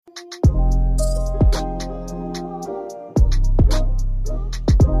Hey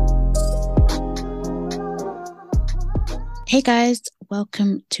guys,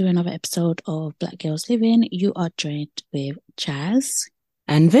 welcome to another episode of Black Girls Living. You are joined with Chaz,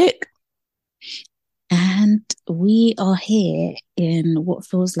 And Vic. and we are here in what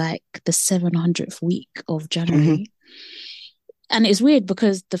feels like the 700th week of Oh, January. And it's weird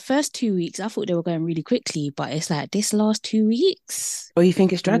because the first 2 weeks I thought they were going really quickly, but it's like this last 2 weeks, you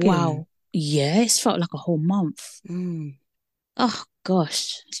think it's dragging? wow. Yeah, it's felt like a whole month. Mm. Oh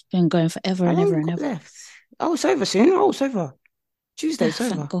gosh, it's been going forever How and long ever we and got ever. left? Oh, it's over soon. Oh, it's over. Tuesday, Ah, it's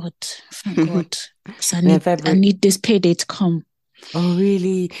thank over. God, thank And God. So I then need I February. need this payday to come. Oh,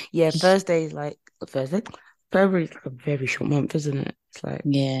 really? Yeah, Thursday is like Thursday. February is like a very short month, isn't it? It's like,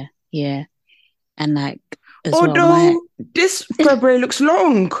 Yeah, yeah. And like as well, my although this February looks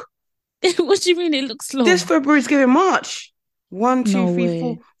long. what do you mean it looks This long? February is giving March. One, two, No three,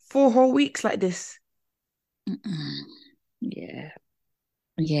 four, way. 4 whole weeks like this. Mm-mm. Yeah,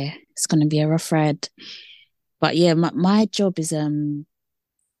 yeah. It's gonna be a rough ride. But yeah, my job is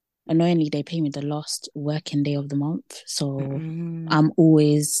annoyingly they pay me the last working day of the month. So Mm. I'm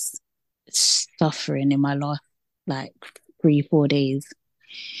always suffering in my last like 3, 4 days.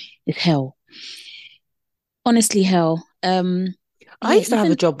 It's hell. Honestly hell. I Yeah, used to have a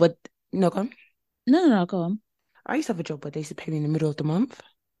even job, but no, go on. no, go on. I used to have a job, but they used to pay me in the middle of the month.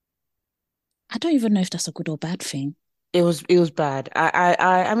 I don't even know if that's a good or bad thing. It was bad.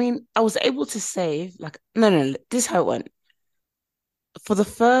 I mean, I was able to save like no. This is how it went. For the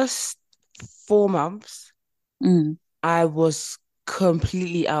first 4 months, Mm, I was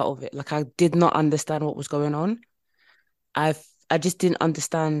completely out of it. Like I did not understand what was going on. I just didn't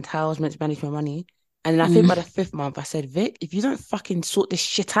understand how I was meant to manage my money. And then I think by the mm, fifth month, I said, Vic, if you don't fucking sort this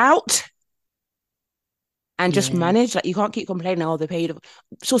shit out and just yeah. manage, like you can't keep complaining, oh, they paid,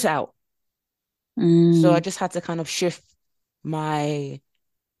 sort it out. So I Mm. just had to kind of shift my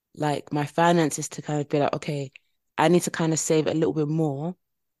my finances to kind of be like, okay, I need to kind of save a little bit more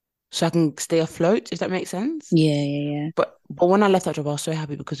so I can stay afloat, if that makes sense. Yeah, yeah, yeah. But when I left that job, I was so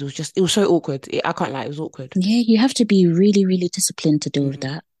happy because it was so awkward. I can't lie, it was awkward. Yeah, you have to be really, really disciplined to deal with Mm.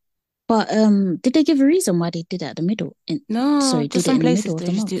 that. But did they give a reason why they did it at the middle? No, Sorry, just did it some in the places middle of they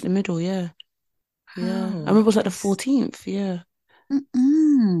the just do it month? in the middle, yeah. Yeah. I How? remember it was like the That's 14th, yeah.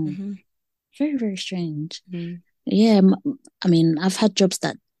 mm-mm. Hmm. Very, very strange. Mm. Yeah, I mean, I've had jobs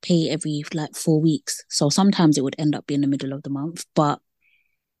that pay every like 4 weeks, so sometimes it would end up being the middle of the month. But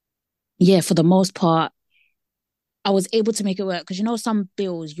yeah, for the most part, I was able to make it work because some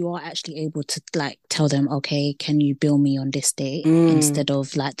bills you are actually able to like tell them, okay, can you bill me on this date Mm. instead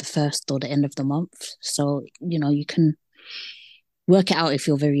of like the first or the end of the month? So, you can work it out if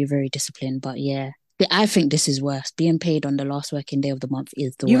you're very, very disciplined. But yeah, I think this is worse. Being paid on the last working day of the month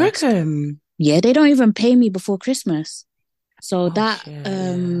is the You worst. reckon? Yeah, they don't even pay me before Christmas. So Oh that shit,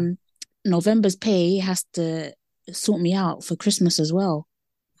 yeah. November's pay has to sort me out for Christmas as well.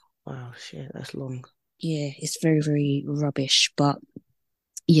 Wow, shit, that's long. Yeah, it's very, very rubbish. But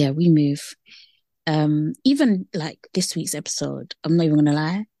yeah, we move. Even like this week's episode, I'm not even gonna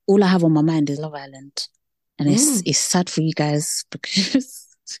lie. All I have on my mind is Love Island, and it's Mm. it's sad for you guys because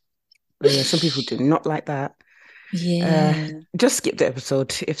Oh yeah, some people do not like that. Uh, yeah, just skip the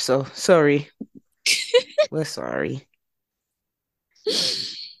episode if so. Sorry. We're sorry.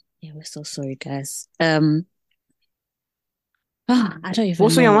 yeah, we're so sorry, guys. I don't even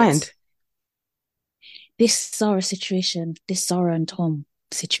What's on know your what's mind? this Sarah situation, this Sarah and Tom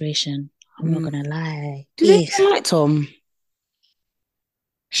situation. I'm not Mm. gonna lie. Do they even like Tom?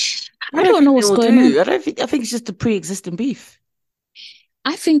 I I don't don't think know they what's all going on. do. I think it's just a pre-existing beef.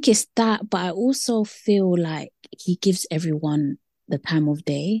 I think it's that, but I also feel like he gives everyone the time of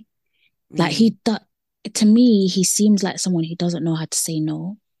day. Like Mm. to me, he seems like someone who doesn't know how to say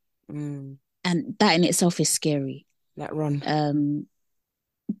no, Mm. and that in itself is scary. That run. Um,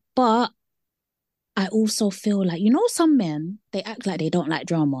 but I also feel like some men they act like they don't like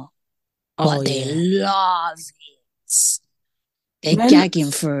drama, Oh but they yeah. love it. They're Men,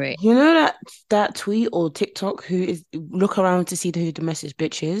 gagging for it. that tweet or TikTok who is look around to see who the message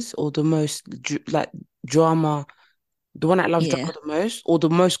bitch is or the most drama, the one that loves Yeah, drama the most or the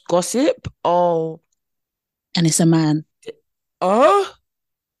most gossip. Oh, and it's a man. oh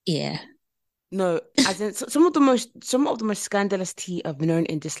Yeah, no! As in some of the most scandalous tea I've known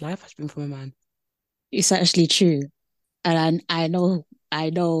in this life has been from a man. it's actually true, and I know,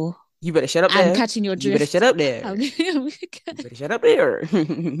 You better shut up I'm there. catching your You better shut drift. up I'm, there. You better shut up there.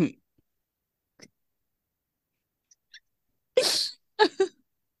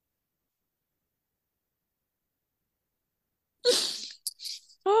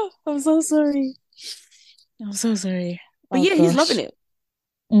 I'm so sorry. I'm so sorry. But Oh yeah, he's loving gosh. it.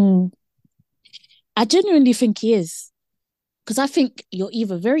 Mm. I genuinely think he is. Because I think you're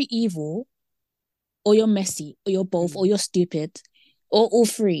either very evil or you're messy or you're both or Mm. you're stupid or all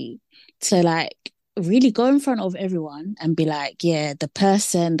three to like really go in front of everyone and be like, yeah, the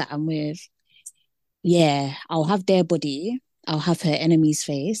person that I'm with, yeah, I'll have their body, I'll have her enemy's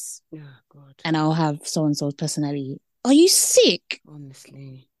face, Yeah, God, and I'll have so and so's personality. Are you sick?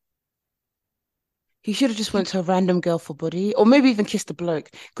 honestly. He should have just went to a random girl for body, or maybe even kissed a bloke.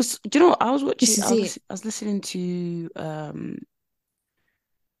 Because do you know what? I was This watching, is it. I was listening to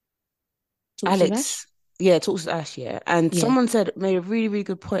Talks with Ash? Alex, yeah, talks to Ash, yeah, and Yeah. someone said made a really, really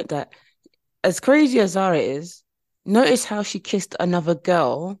good point that as crazy as Zara is, notice how she kissed another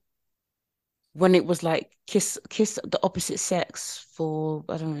girl when it was like kiss the opposite sex for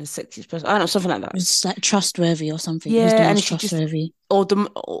I don't know, sexiest person. I don't know, something like that. It's like trustworthy or something. Who's the Yeah, and most she just trustworthy? or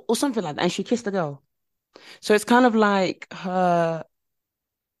something like that, and she kissed the girl. So it's kind of like her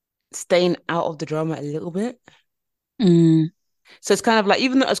staying out of the drama a little bit. Mm. So it's kind of like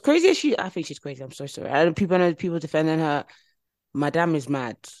even though as crazy as she, I think she's crazy. I'm so sorry. I know people defending her. Madame is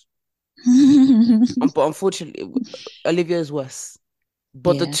mad, but unfortunately, Olivia is worse.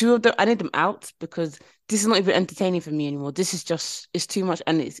 But the Yeah. two of them, I need them out because this is not even entertaining for me anymore. This is just it's too much,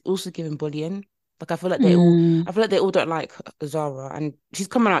 and it's also giving bullying. Like Mm. I feel like they all don't like Zara, and she's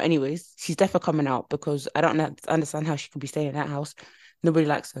coming out anyways. She's definitely coming out because I don't understand how she could be staying in that house. Nobody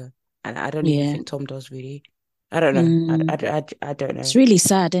likes her, and I don't even Yeah. think Tom does really. I don't know. Mm. I don't It's know. really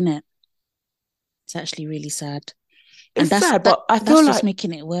sad, isn't it? It's actually really sad. And It's sad, that but I feel that's just like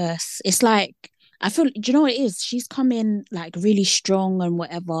making it worse. It's like I feel do you know what it is? She's come in like really strong and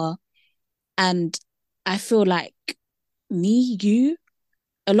whatever. And I feel like me, you,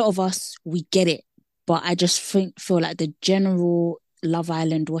 a lot of us, we get it. But I just feel like the general Love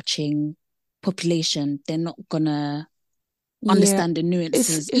Island watching population, they're not gonna yeah, understand the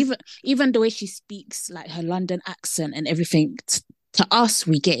nuances. it's Even the way she speaks, like her London accent and everything, to us,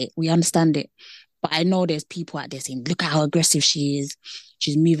 we get it, we understand it. But I know there's people out there saying, look at how aggressive she is.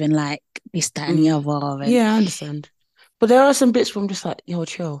 She's moving like this, that, and the mm, other. And yeah, I understand. But there are some bits where I'm just like, yo,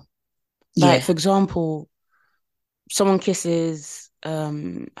 chill. Like yeah. for example, someone kisses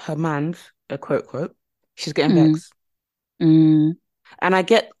her man's a quote, she's getting Mm, vexed. mm, And I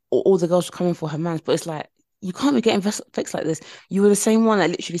get all the girls are coming for her man's, but it's like you can't be getting vexed like this. You were the same one that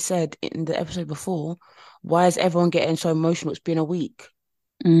literally said in the episode before, why is everyone getting so emotional? It's been a week.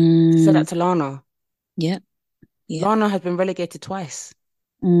 She said mm, that to Lana. yeah, yeah. Lana has been relegated twice.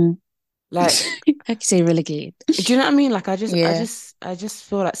 Mm. Like, I could say relegated. do you know what I mean? Like Yeah. I just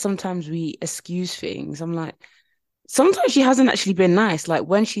feel like sometimes we excuse things. I'm like, sometimes she hasn't actually been nice. Like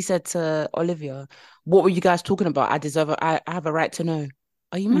when she said to Olivia, "What were you guys talking about? I have a right to know."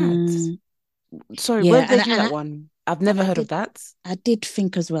 Are you mad? Mm, Sorry, where yeah, did they do that one? I've and never heard of that. I did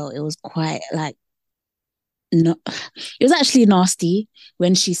think as well. It was quite like no, it was actually nasty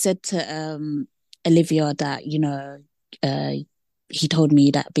when she said to Olivia that uh he told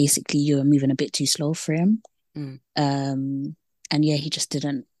me that basically you were moving a bit too slow for him. Mm, Um, and yeah, he just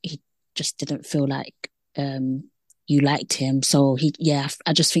didn't feel like you liked him. So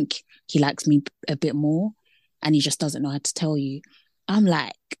I just think he likes me a bit more, and he just doesn't know how to tell you. I'm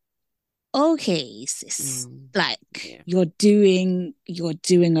like, okay, sis, mm, like yeah, you're doing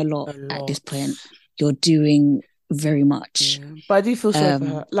a lot a at this lot. point. You're doing very much. Yeah, but I do feel sorry for Um,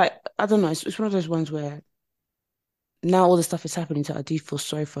 her. Like I don't know, it's one of those ones where now all the stuff is happening to her. I do feel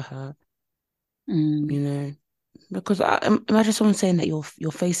sorry for her. mm, You know, because imagine someone saying that your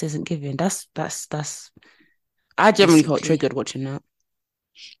face isn't giving. That's. I generally felt basically, triggered watching that.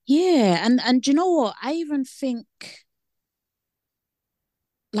 yeah, and do you know what? I even think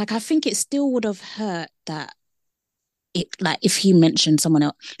like I think it still would have hurt that it like if he mentioned someone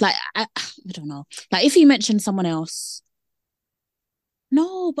else. Like I don't know. Like if he mentioned someone else.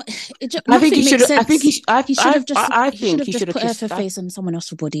 No, but I think he nothing should. makes I think he. sense. I He should think have he just should have put her kissed. for face and someone else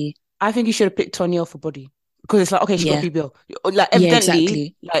for body. I think he should have picked Tony for body because it's like okay, she got Yeah. BBL. Like Yeah, evidently,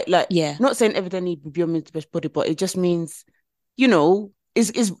 exactly. like Yeah. not saying evidently BBL means the best body, but it just means you know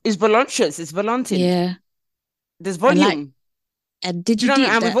is voluptuous. It's volantin. Yeah. There's And like volume. and did Do you you know what I mean?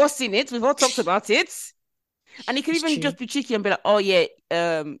 deep And we've that all seen it. We've all talked about it. And he could it's even true. just be cheeky and be like, "Oh yeah,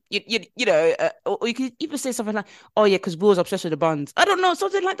 you know," or you could even say something like, "Oh yeah, because Will's obsessed with the buns." I don't know,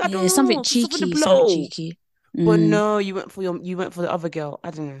 something like that. I Yeah, don't something know, something to cheeky, something blow. cheeky. But Mm, no, you went for the other girl.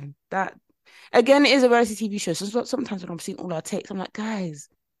 I don't know that. Again, it is a reality TV show. So sometimes when I'm seeing all our takes, I'm like, guys,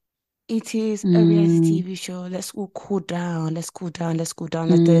 it is a reality mm, TV show. Let's all cool down. Let's cool down. Let's cool down.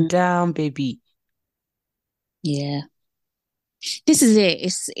 Let's get mm, down, baby. yeah. This is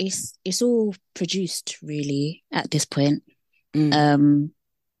it. It's all produced really at this point. Mm. Um,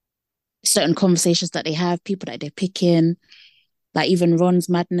 certain conversations that they have, people that they're picking, like even Ron's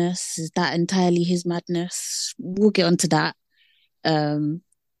madness, is that entirely his madness? We'll get onto that. Um,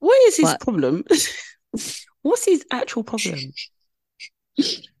 What is his but problem? What's his actual problem?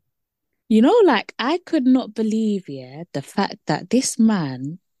 like I could not believe, yeah, the fact that this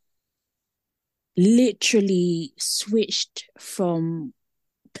man literally switched from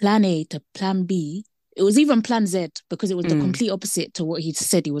plan A to plan B. It was even plan Z because it was the Mm. complete opposite to what he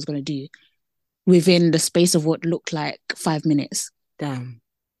said he was going to do within the space of what looked like 5 minutes. Damn.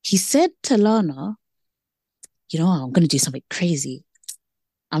 He said to Lana, I'm going to do something crazy.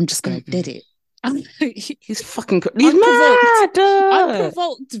 I'm just going to did Mm-mm. it. He's fucking. He's Unprovoked. mad.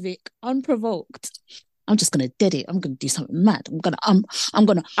 Unprovoked, Vic. Unprovoked. I'm just gonna dead it. I'm gonna do something mad. I'm gonna I'm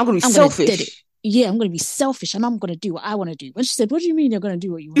gonna be I'm gonna dead it. selfish. Yeah, I'm gonna be selfish and I'm gonna do what I want to do. And she said, "What do you mean you're gonna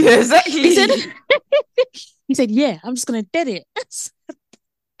do what you want to Yeah, do?" He said, exactly. "He said, yeah, I'm just gonna dead it." I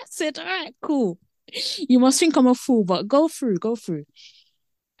said, "All right, cool. You must think I'm a fool, but go through, go through."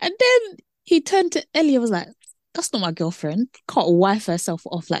 And then he turned to Ellie and was like, "That's not my girlfriend. Can't wife herself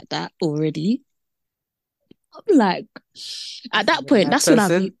off like that already." I'm like, at This is that a point, mad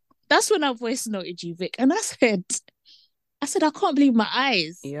person. that's when I voice noted you, Vic, and I said, I can't believe my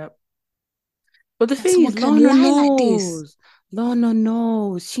eyes Yep. But the that thing someone is, can Lana lie like this. knows. Lana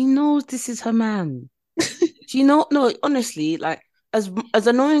knows. She knows this is her man. She know no, honestly, like as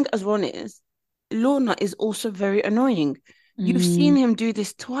annoying as Ron is, Lorna is also very annoying. You've seen Mm, him do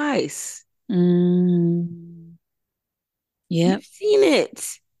this twice. mm, yeah, You've seen it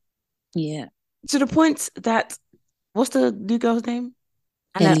yeah, to the point that what's the new girl's name?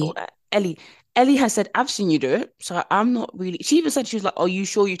 Anna Ellie. Ellie. Ellie has said, "I've seen you do it, so I'm not really." She even said she was like, "Are you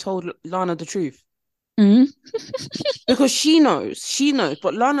sure you told Lana the truth?" Mm, Because she knows.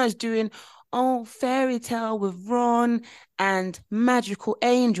 But Lana is doing, oh, fairy tale with Ron and magical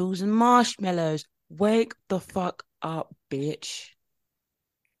angels and marshmallows. Wake the fuck up, bitch.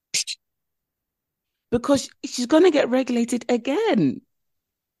 Because she's gonna get regulated again.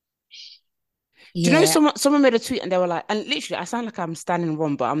 Do you know yeah. someone made a tweet and they were like, and literally I sound like I'm standing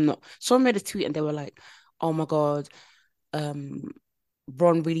wrong, but I'm not. Someone made a tweet and they were like, oh my God, um,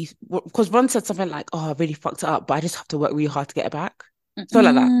 Ron really because Ron said something like, oh, I really fucked it up, but I just have to work really hard to get it back. So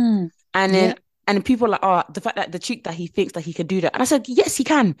like that. Mm, And yeah, then people are like, oh, the fact that the cheek that he thinks that he can do that. And I said, yes, he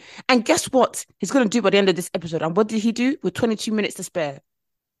can. And guess what? He's gonna do by the end of this episode. And what did he do with 22 minutes to spare?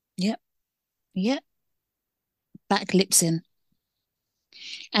 yeah, yeah. Back lips in.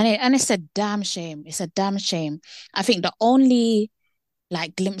 And it's a damn shame. It's a damn shame. I think the only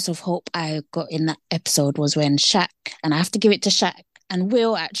like glimpse of hope I got in that episode was when Shaq, and I have to give it to Shaq and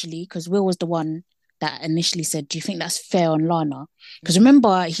Will actually, because Will was the one that initially said, "Do you think that's fair on Lana?" Because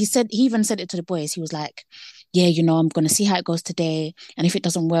remember, he even said it to the boys. He was like, "Yeah, I'm gonna see how it goes today, and if it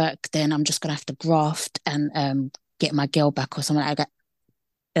doesn't work, then I'm just gonna have to graft and get my girl back or something like that."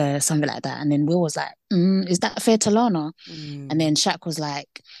 Something like that. And then Will was like, "Is that fair to Lana?" And Mm. then Shaq was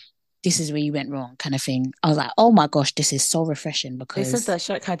like, "This is where you went wrong," kind of thing. I was like, "Oh my gosh, this is so refreshing," They said because that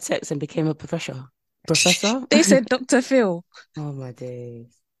Shaq had sex and became a professor. Professor? they said Dr. Phil. Oh my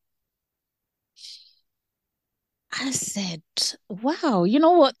days. I said, wow, you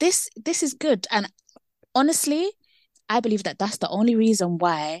know what? This is good. And honestly, I believe that that's the only reason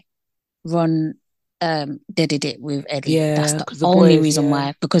why Ron did it with Eddie. That's Yeah, the because the only boys, reason yeah.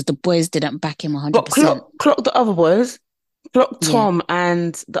 why, because the boys didn't back him But 100%. clock the other boys. Clock Yeah. Tom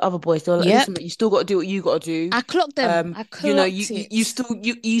and the other boys. They were like, listen, Yep. mate, you still got to do what you got to do. I clocked them. I You, clocked you it. you still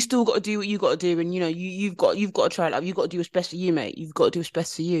you still got to do what you got to do, and you've got to try it out. You've got to do what's best for you, mate. You've got to do what's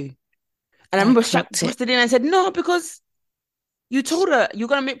best for you. And I I remember Shaq clocked it. busted in and said, no, because you told her you're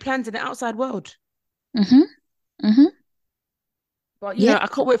gonna make plans in the outside world. Mm-hmm. Mm-hmm. But Yep. I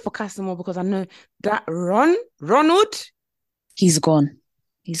can't wait for Casimir because I know that Ronald, He's gone.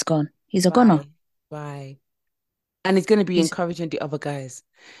 He's gone. He's a goner. bye, bye. And he's gonna be He's encouraging the other guys.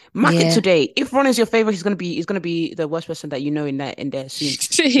 Mark it yeah. today. If Ron is your favorite, he's gonna be the worst person that you know in there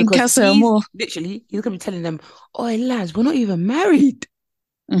soon. In Because Casa Amor. he's gonna be telling them, oh lads, we're not even married.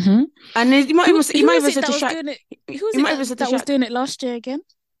 Mm-hmm. And then Who you who might was even it say that to was Shaq, doing it? Who was you it might even say to that was Shaq, doing it last year again?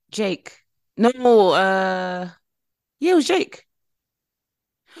 Jake. No, yeah, it was Jake.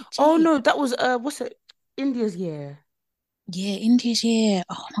 Oh Jake. no, that was what's it? India's year. Yeah, India's yeah.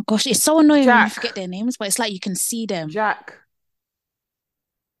 Oh my gosh, it's so annoying when you Jack. forget their names, but it's like you can see them. Jack.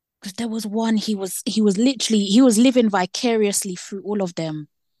 Because there was one, he was living vicariously through all of them.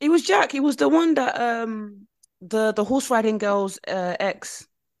 It was Jack. It was the one that the horse riding girl's ex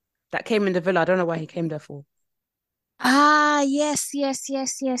that came in the villa. I don't know why he came there for. Ah, yes, yes,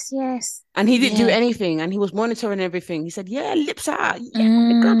 yes, yes, yes. And he didn't do Yeah. anything, and he was monitoring everything. He said, "Yeah, lips out, yeah,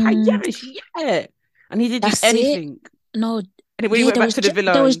 the girl, Mm, yes, yeah," and he didn't do that's it. anything. No, And when he yeah, went back to the There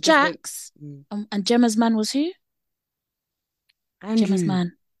villa, was he just went, Jax, mm. and Gemma's man was who? Gemma's Andrew.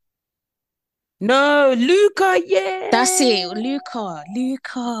 man. No, Luca, That's yeah. it. Luca.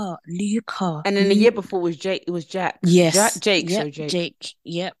 And then the year before was Jake. It was Jax. Yes. Jake. Yep. Sorry, Jake. Jake.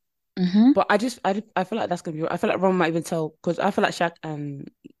 Yep. Mm-hmm. But I feel like that's gonna be. I feel like Ron might even tell because I feel like Shaq and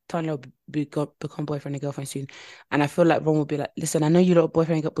Tanya will become boyfriend and girlfriend soon, and I feel like Ron will be like, "Listen, I know you're not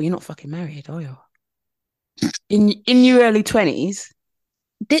boyfriend and girl, but you're not fucking married, are you? In your early 20s,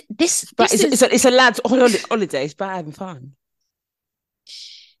 but This is it's a lad's holiday. It's about having fun.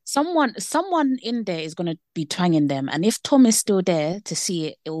 someone in there is gonna be twanging them, and if Tom is still there to see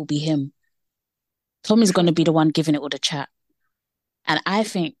it, it will be him. Tom is Which gonna one? be the one giving it all the chat, and I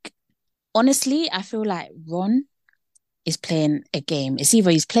think honestly, I feel like Ron is playing a game. It's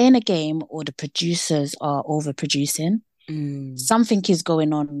either he's playing a game or the producers are overproducing. Mm, Something is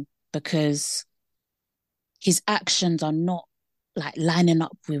going on because his actions are not like lining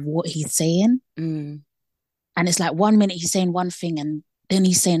up with what he's saying. mm, And it's like 1 minute he's saying one thing and then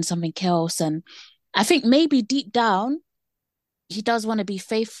he's saying something else. And I think maybe deep down, he does want to be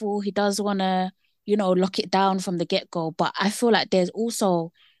faithful. He does want to, lock it down from the get go. But I feel like there's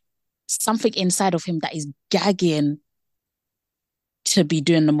also something inside of him that is gagging to be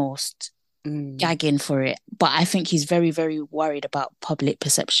doing the most, mm. gagging for it. But I think he's very, very worried about public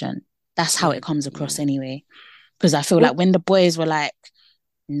perception. That's how Yeah, it comes yeah. across anyway. Because I feel like What? when the boys were like,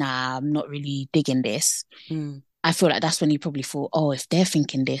 nah, I'm not really digging this. Mm. I feel like that's when he probably thought, oh, if they're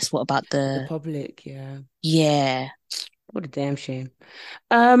thinking this, what about The the, public, yeah. yeah. What a damn shame.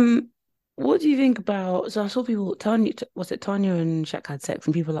 Um, what do you think about? So I saw people Tanya, was it Tanya and Shaq had sex,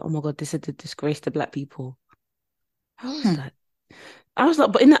 and people were like, oh my God, this is a disgrace to black people. How was Hmm. that? I was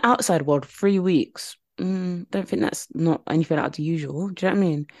like, but in the outside world, 3 weeks. Don't think that's not anything out of the usual. Do you know what I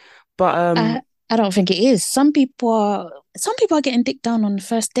mean? But I, I don't think it is. Some people are getting dicked down on the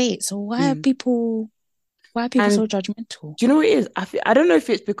first date. So mm. why are people And so judgmental? do you know what it is? I don't know if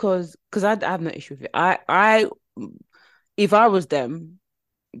it's because I have no issue with it. If I was them,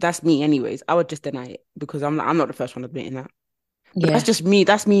 that's me anyways. I would just deny it because I'm not the first one admitting that. But that's Yeah. just me.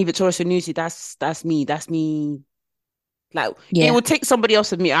 That's me, Victoria Sanusi. That's me. That's me. Like it Yeah. would take somebody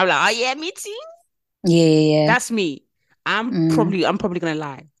else with me. I'm like, oh yeah, me too. Yeah. Yeah. That's me. Mm. I'm probably gonna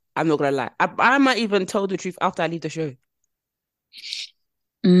lie. I'm not gonna lie. I might even tell the truth after I leave the show.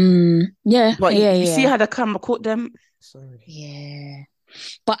 Yeah. But Yeah. you see Yeah. how the camera caught them? Sorry. Yeah.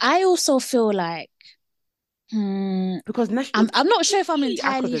 But I also feel like, hmm, Because national I'm not sure if I'm TV,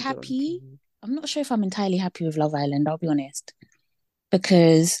 I entirely couldn't do it on happy. TV. I'm not sure if I'm entirely happy with Love Island, I'll be honest.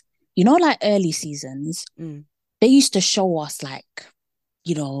 Because, like early seasons, Mm, they used to show us like,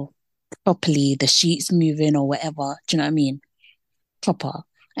 you know, properly the sheets moving or whatever. Do you know what I mean? Proper.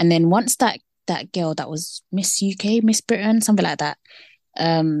 And then once that girl that was Miss UK, Miss Britain, something like that,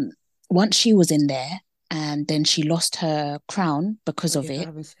 um, once she was in there and then she lost her crown because oh of yeah, for it,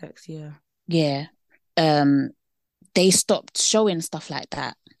 having sex, yeah. yeah. Um, they stopped showing stuff like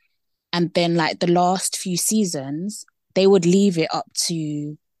that. And then like the last few seasons, they would leave it up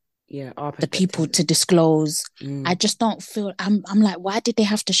to Yeah, our the people perspective. to disclose. I Mm, just don't feel I'm like, why did they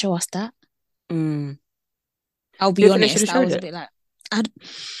have to show us that? mm. I'll Do be you think they should have honest, I showed was a it? bit like, I,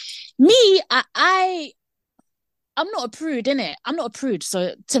 me, I'm not a prude, innit? I'm not a prude.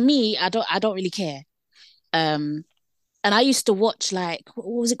 So to me, I don't really care. Um, and I used to watch like what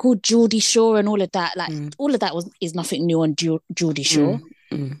was it called, Geordie Shore and all of that. Like Mm, all of that is nothing new on Geordie Shore.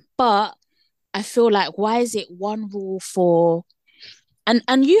 mm, mm. But I feel like why is it one rule for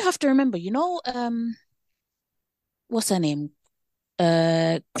and you have to remember, what's her name?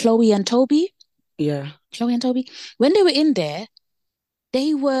 Chloe and Toby. Yeah. Chloe and Toby. When they were in there,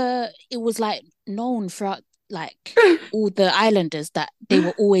 it was like known throughout like all the islanders that they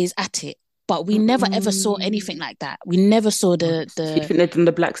were always at it. But we never ever saw anything Mm. like that. We never saw What? the Do you the think they've done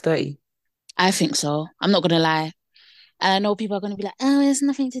the blacks dirty? I think so. I'm not gonna lie. And I know people are gonna be like, oh, it's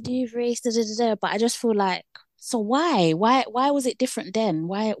nothing to do with race, da, da, da, da. But I just feel like, so why? Why was it different then?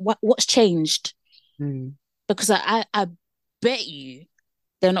 What's changed? Mm. Because I bet you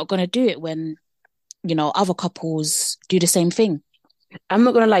they're not gonna do it when, other couples do the same thing. I'm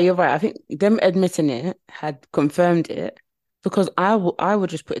not gonna lie, you're right. I think them admitting it had confirmed it because I would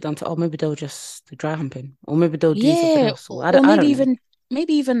just put it down to maybe they'll just dry humping or maybe they'll do something Yeah, else or or I don't know.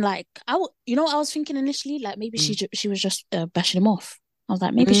 maybe even like what I was thinking initially, like maybe Mm. she was just bashing him off. I was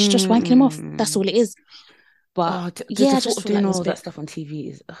like, maybe she's just wanking him off. That's Mm. all it is. But Oh, yeah, the I thought just of feel like doing it was all a that bit. stuff on TV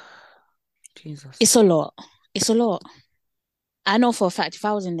is Jesus. It's a lot. It's a lot. I know for a fact if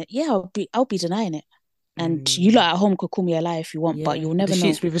I was in it, yeah, I'll be denying it. And you Mm, lot at home could call me a lie if you want, but yeah. you'll The never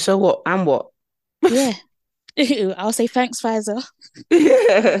know. sheets with so what? And what? Yeah. I'll say thanks, Pfizer.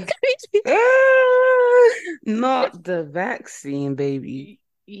 Yeah. Not the vaccine, baby.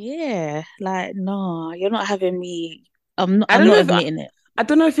 Yeah, like no, you're not having me. I I'm don't know not if admitting it. I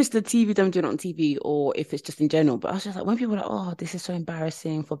don't know if it's the TV them doing it on TV or if it's just in general, but I was just like, when people are like, oh, this is so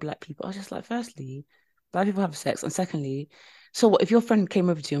embarrassing for black people, I was just like, firstly, black people have sex, and secondly, so what if your friend came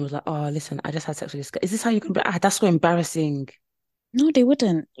over to you and was like, oh, listen, I just had sex with this guy, is this how you can be? Ah, that's so embarrassing. No, they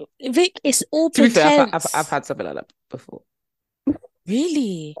wouldn't. Vic, it's all To be fair, I've pretense. had something like that before.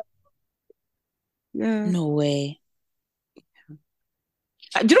 Really? Yeah. No way.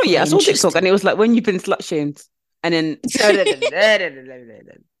 Do you know, Oh, yeah, I saw TikTok and interesting. it was like when you've been slut shamed and then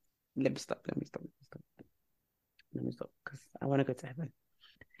let me stop, let me stop, let me stop because I want to go to heaven.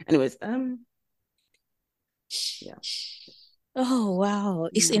 Anyways, yeah, Oh wow,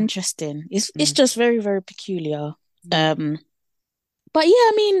 it's yeah, interesting. It's mm, just very, very peculiar. yeah, Um, but yeah,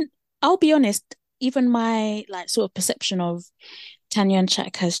 I mean, I'll be honest, even my like sort of perception of Tanya and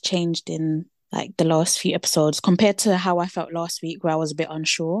Shaq has changed in like the last few episodes compared to how I felt last week where I was a bit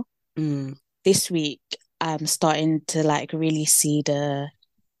unsure. mm, This week I'm starting to like really see the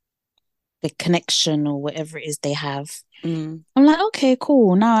connection or whatever it is they have. mm, I'm like, okay,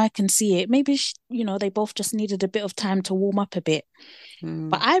 cool. Now I can see it. Maybe they both just needed a bit of time to warm up a bit.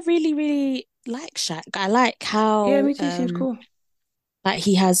 But mm. I really, really like Shaq. I like Yeah, how me too. Seems cool. like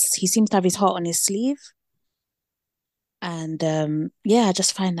he seems to have his heart on his sleeve. And yeah, I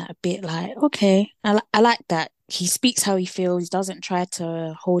just find that a bit like, okay, I like that. He speaks how he feels, doesn't try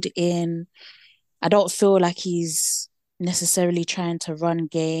to hold it in. I don't feel like he's necessarily trying to run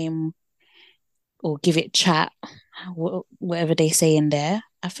game or give it chat, whatever they say in there.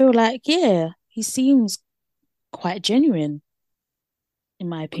 I feel like, yeah, he seems quite genuine, in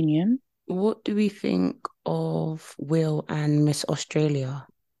my opinion. What do we think of Will and Miss Australia?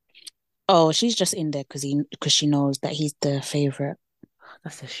 Oh, she's just in there because she knows that he's the favorite.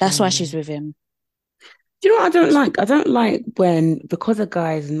 That's a That's why shame, she's man. with him. Do you know what I don't like? I don't like when because a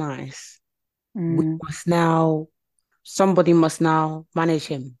guy is nice, we Mm, must now somebody must now manage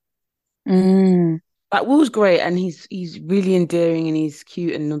him. mm, Like Will's great and he's really endearing and he's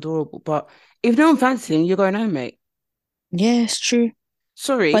cute and adorable. But if no one fancies him, you're going home, mate. yeah, it's true.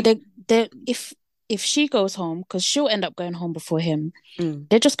 But Sorry. if she goes home, because she'll end up going home before him, Mm,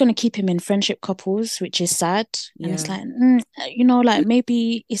 they're just gonna keep him in friendship couples, which is sad. And it's yeah. like, like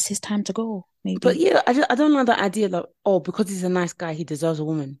maybe it's his time to go. But Maybe. yeah, I don't like that idea that oh, because he's a nice guy, he deserves a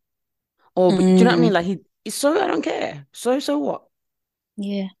woman. Or do you know what I Mm, mean? Like so I don't care. So what?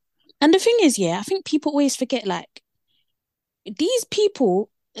 yeah. And the thing is, yeah, I think people always forget like these people,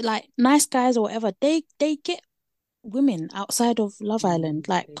 like nice guys or whatever, they get women outside of Love Island.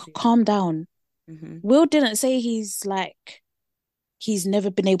 Like, They do. calm down. Hmm. Will didn't say he's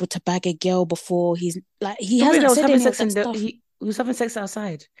never been able to bag a girl before. He's like he Somebody that hasn't was said having any of sex that in the stuff. he was having sex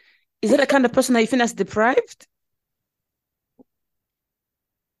outside. Is that the kind of person that you think that's deprived?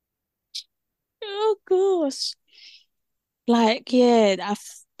 Oh gosh. Like, yeah,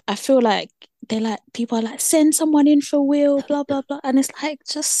 I feel like they're like people are like send someone in for Will, blah blah blah, and it's like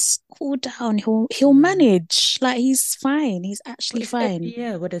just cool down. He'll Yeah. manage. Like he's fine. He's But actually it's every fine.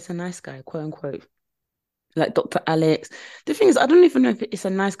 year where there's a nice guy, quote unquote, like Dr. Alex. The thing is, I don't even know if it's a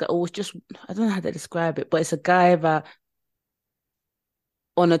nice guy or it's just, I don't know how to describe it, but it's a guy that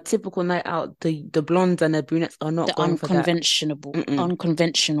on a typical night out, the blondes and the brunettes are not The going for that. Mm-mm.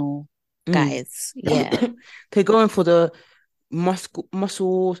 unconventional Mm. guys. Yeah. They're going for the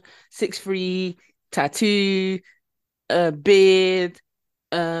muscles, 6'3", tattoo, beard,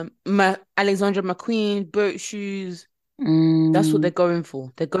 Alexandra McQueen, boat shoes. That's what they're Mm, going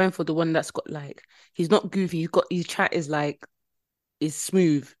for. They're going for the one that's got like he's not goofy. He's got his chat is like is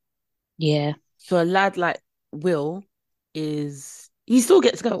smooth. yeah. So a lad like Will is he still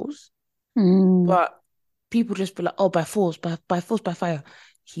gets girls, Mm, but people just be like, oh, by force, by force, by fire.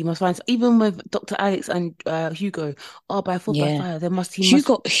 He must find even with Dr. Alex and Hugo, oh, by force, by yeah. fire. There must he must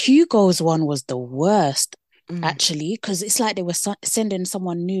Hugo's one was the worst, mm, actually, because it's like they were sending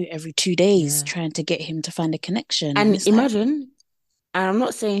someone new every 2 days yeah. trying to get him to find a connection. And And it's like, imagine, and I'm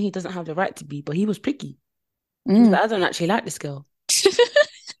not saying he doesn't have the right to be, but he was picky. He was mm. like, I don't actually like this girl.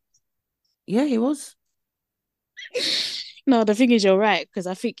 Yeah, he was. No, the thing is, you're right, because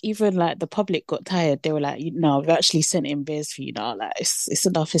I think even like the public got tired. They were like, no, we've actually sent in bears for you now. Like, it's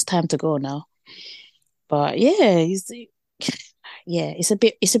enough. It's time to go now. But yeah, yeah, it's a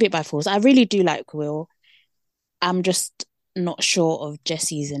bit by force. I really do like Will. I'm just not sure of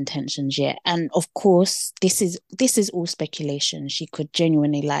Jesse's intentions yet. And of course, this is all speculation. She could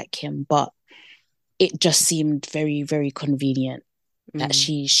genuinely like him, but it just seemed very, very convenient that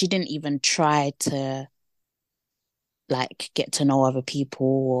Mm. she didn't even try to like get to know other people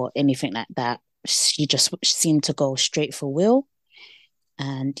or anything like that. She just seemed to go straight for Will.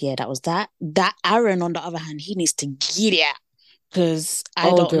 And yeah, that was that. That Aaron, on the other hand, he needs to get it because I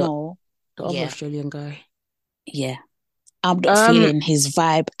Oh, don't know. the other Yeah, Australian guy. yeah. I'm not Um, feeling his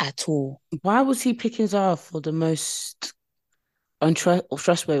vibe at all. why was he picking Zara for the most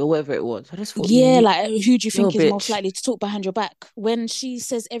untrustworthy or whatever it was? I just thought, yeah, Yeah, like who do you you're a think is most bitch. likely to talk behind your back when she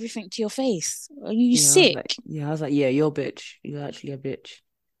says everything to your face? Are you Yeah, sick? I was like, yeah, you're a bitch. You're actually a bitch.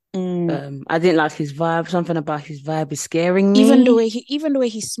 Mm. I didn't like his vibe. Something about his vibe is scaring me. Even the way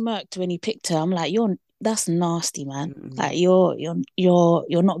he smirked when he picked her, I'm like, you're that's nasty, man. Like Mm-mm.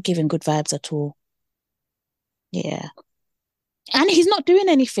 you're not giving good vibes at all. Yeah. And he's not doing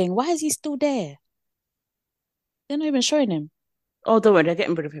anything. Why is he still there? They're not even showing him. Oh, don't worry, they're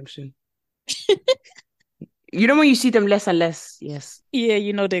getting rid of him soon. You know when you see them less and less, yes. Yeah,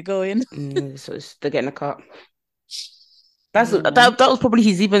 you know they're going. So they're getting a cut. Yeah, That man. was probably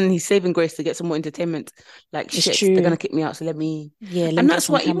his saving grace to get some more entertainment. Like It's shit, they're gonna true. kick me out, so let me. Yeah, let And me get that's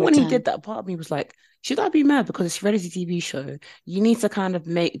some why even camera when he did time. that, part of me was like, should I be mad because it's a reality TV show? You need to kind of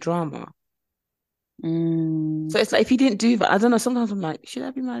make drama. Mm. So it's like if he didn't do that, I don't know. Sometimes I'm like, should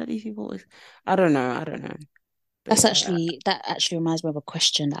I be mad at these people? I don't know. I don't know. But yeah, That actually reminds me of a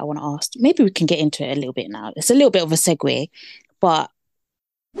question that I want to ask. Maybe we can get into it a little bit now. It's a little bit of a segue, but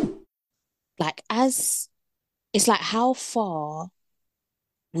like as it's like how far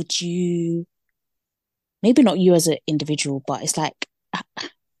would you maybe not you as an individual, but it's like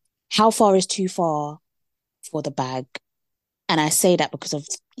how far is too far for the bag? And I say that because of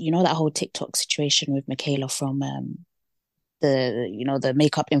that whole TikTok situation with Michaela from the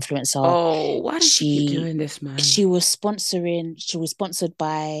makeup influencer. oh, why does she keep She doing this, man? she was sponsored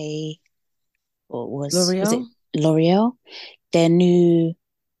by what was it L'Oreal? L'Oreal, their new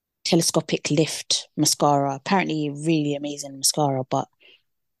telescopic lift mascara. Apparently, really amazing mascara, but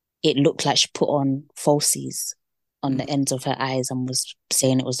it looked like she put on falsies on the Mm, ends of her eyes and was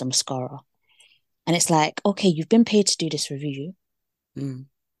saying it was the mascara. And it's like, okay, you've been paid to do this review. mm.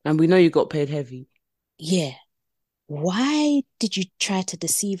 And we know you got paid heavy. Yeah. Why did you try to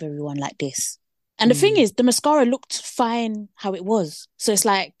deceive everyone like this? And the thing Mm, is, the mascara looked fine how it was. So it's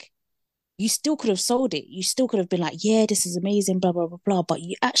like, you still could have sold it. You still could have been like, yeah, this is amazing, blah, blah, blah, blah. But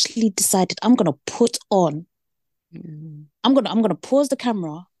you actually decided, mm. I'm gonna pause the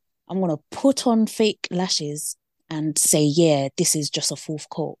camera. I'm gonna put on fake lashes and say, yeah, this is just a fourth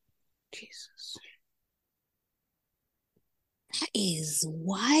coat. Jesus. That is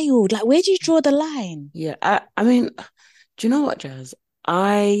wild. Like, where do you draw the line? Yeah, I mean, do you know what, Jazz?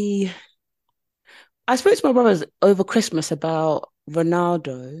 I I spoke to my brothers over Christmas about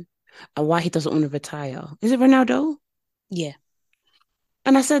Ronaldo and why he doesn't want to retire. Is it Ronaldo? Yeah,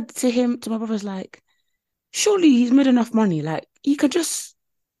 And I said to my brothers, like, surely he's made enough money. Like, he could just,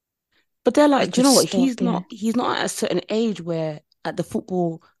 but they're he like, do you could know what? stop. Yeah. He's not at a certain age where at the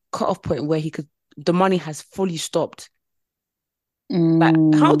football cutoff point where the money has fully stopped. Like,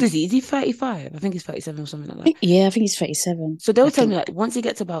 how old Mm, is he? Is he 35? I think he's 37 or something like that. yeah, I think he's 37. So they I were telling think. me like once he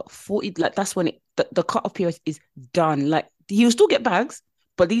gets about 40, like that's when the cutoff period is done. Like he'll still get bags,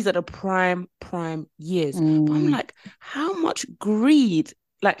 but these are the prime years. But I'm Mm. like, how much greed?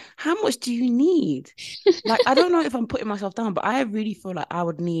 Like, how much do you need? Like, I don't know if I'm putting myself down, but I really feel like I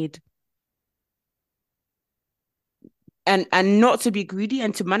would need and not to be greedy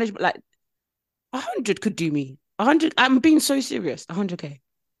and to manage, but like 100 could do me. 100, I'm being so serious. 100K.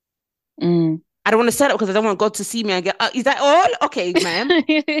 Mm. I don't want to set up because I don't want God to see me and get, is that all? Okay, ma'am.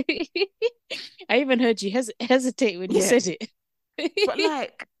 I even heard you hesitate when you Yeah. said But it.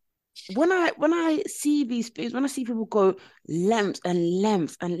 like, when I see these things, when I see people go lengths and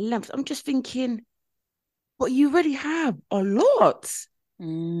lengths and lengths, I'm just thinking, but you already have a lot.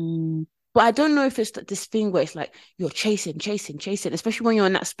 Mm, But I don't know if it's this thing where it's like you're chasing, especially when you're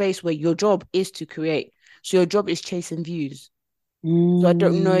in that space where your job is to create. So your job is chasing views. So I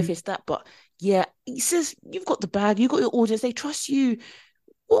don't know if mm. it's that, but yeah, he says you've got the bag, you've got your audience, they trust you.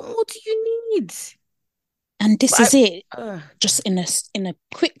 What more do you need? And this But is it. Just God. in a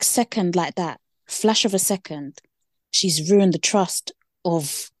quick second like that, flash of a second, she's ruined the trust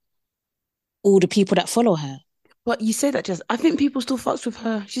of all the people that follow her. But you say that just, I think people still fucks with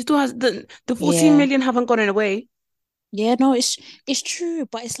her. She still has the 14 Yeah. million haven't gone away. Yeah, no, it's true,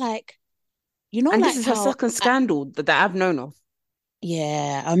 but it's like, And this like is her how second scandal that I've known of.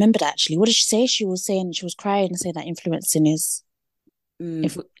 Yeah, I remember that actually. What did she say? She was saying she was crying and saying that influencing is. Mm,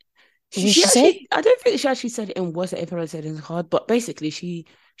 If but what did she she say? actually, I don't think she actually said it in words that everyone said in hard, but basically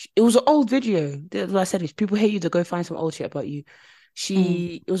it was an old video. That's what I said. If people hate you, to go find some old shit about you.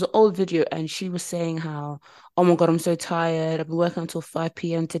 Mm, It was an old video, and she was saying how, oh my God, I'm so tired. I've been working until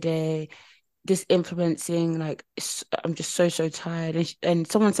 5 p.m. today. This influencing, like, I'm just so tired. And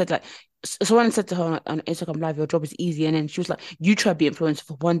someone said, like, someone said to her on Instagram Live, your job is easy. And then she was like, you try to be influencer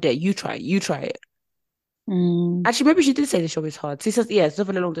for one day. You try it. mm. Actually, maybe she did say the job is hard. She says, yeah,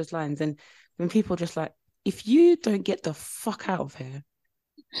 something along those lines. And when people just like, if you don't get the fuck out of here.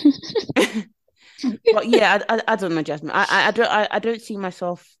 But yeah, I don't know, Jasmine. I don't see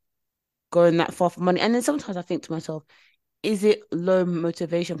myself going that far for money. And then sometimes I think to myself, is it low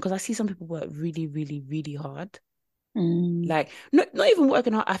motivation? Because I see some people work really hard. Mm, Like not even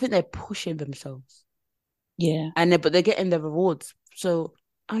working hard. I think they're pushing themselves. yeah, And but they're getting the rewards. So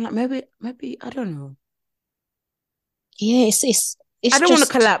I'm like, maybe I don't know. yeah. I It's don't want to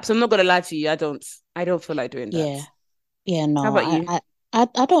just collapse. I'm not gonna lie to you. I don't feel like doing that. yeah, yeah. How No, about you?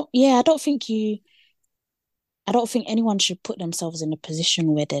 I don't. Yeah, I don't think you. I don't think anyone should put themselves in a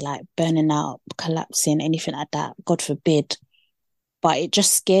position where they're like burning out, collapsing, anything like that. God forbid. But it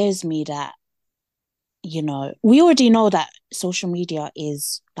just scares me that, we already know that social media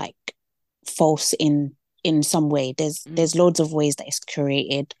is like false in some way. There's Mm, loads of ways that it's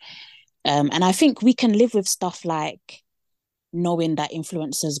created. And I think we can live with stuff like knowing that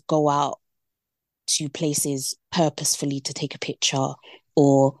influencers go out to places purposefully to take a picture,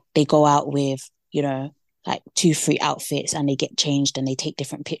 or they go out with, like 2, 3 outfits and they get changed and they take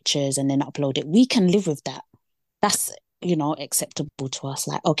different pictures and then upload it. We can live with that. That's, acceptable to us.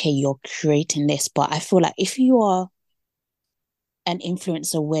 Like, okay, you're creating this. But I feel like if you are an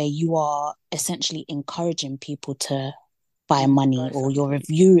influencer where you are essentially encouraging people to buy money, buy or something.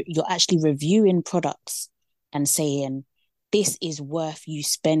 you're actually reviewing products and saying this is worth you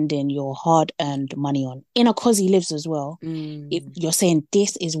spending your hard-earned money on. In a Cosy Lives as well, if Mm, you're saying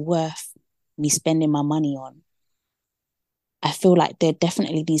this is worth me spending my money on, I feel like there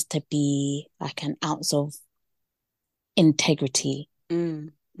definitely needs to be like an ounce of integrity. mm,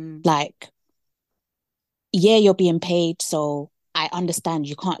 mm. Like, yeah, you're being paid, so I understand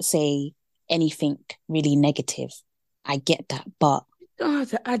you can't say anything really negative. I get that, but Don't have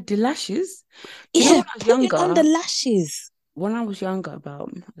to add the lashes. Do you know yeah, when I was putting on the younger? lashes. When I was younger,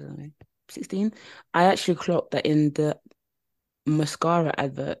 about I don't know, 16, I actually clocked that in the mascara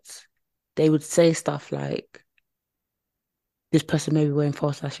adverts, they would say stuff like, this person may be wearing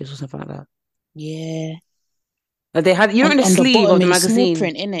false lashes or something like that. Yeah. Like they had, in the On the sleeve of bottom the in small magazine,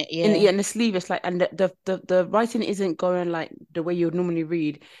 print, in it, in yeah. yeah, in the sleeve, it's like, and the writing isn't going like the way you would normally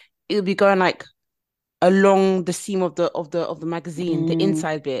read. It would be going like along the seam of the magazine, the Mm,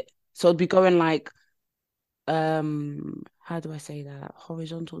 inside bit. So it'd be going like, how do I say that?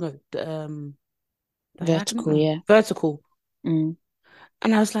 Horizontal, no, vertical, diagonal, yeah. vertical. Mm,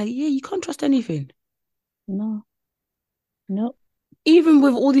 And I was like, yeah, you can't trust anything. no, no. Even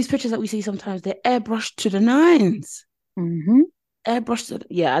with all these pictures that we see sometimes, they're airbrushed to the nines. Mm-hmm. Airbrushed to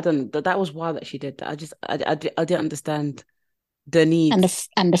yeah, I don't know. That was wild that she did that. I didn't understand the need.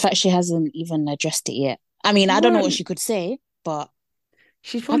 And the fact she hasn't even addressed it yet. I mean, I don't know what Right. she could say, but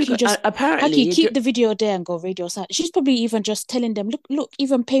She's how probably can you got just how can you apparently keep the video there and go radio silent? She's probably even just telling them, look,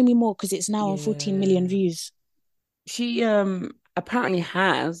 even pay me more because it's now on 14 million yeah. views. She apparently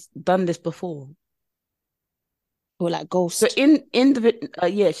has done this before. Or like So ghost. in the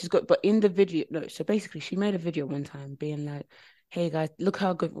yeah, she's got, but in the video, no, so basically she made a video one time being like, hey guys, look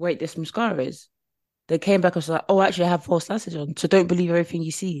how good great this mascara is. They came back and was like, oh, actually I have false lashes on, so don't believe everything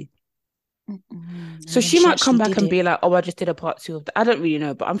you see. Mm-mm. So And then she she might come actually back did and it. be like, oh, I just did a part two of that. I don't really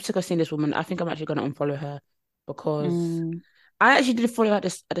know, but I'm sick of seeing this woman. I think I'm actually gonna unfollow her because Mm, I actually did follow her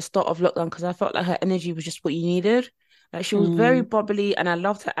at the start of lockdown because I felt like her energy was just what you needed. Like she was very mm, bubbly and I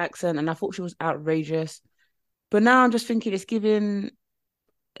loved her accent and I thought she was outrageous. But now I'm just thinking it's giving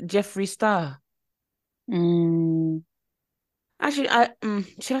Jeffree Star. mm. Actually,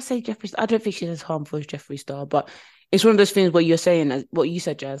 should I say Jeffree Star? I don't think she's as harmful as Jeffree Star, but it's one of those things where you're saying what you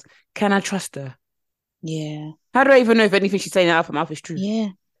said, Jazz. Can I trust her? Yeah. How do I even know if anything she's saying out of her mouth is true? Yeah.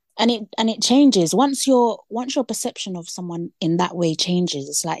 And it changes. Once your perception of someone in that way changes,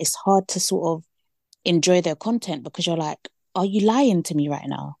 it's like it's hard to sort of enjoy their content because you're like, are you lying to me right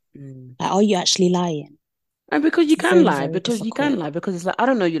now? Mm. Like, are you actually lying? And It's very, very difficult. because it's like I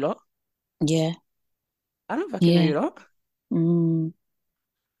don't know you lot. Yeah. I don't fucking know Yeah. you lot, Mm,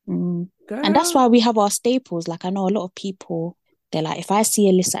 mm. And that's girl. why we have our staples. Like I know a lot of people, they're like, if I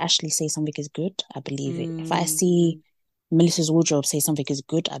see Alyssa Ashley say something is good, I believe it. If I see Mm. Melissa's wardrobe say something is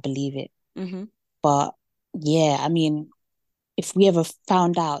good, I believe it. Mm-hmm. But yeah, I mean, if we ever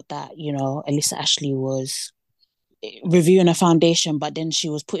found out that, Elisa Ashley was reviewing a foundation, but then she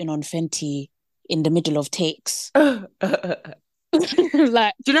was putting on Fenty in the middle of takes.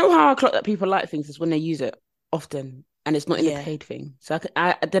 Like, Do you know how I clock that people like things is when they use it often and it's not in the yeah. paid thing. So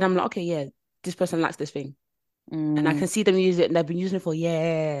then I'm like, okay, yeah, this person likes this thing. And I Mm, can see them use it and they've been using it for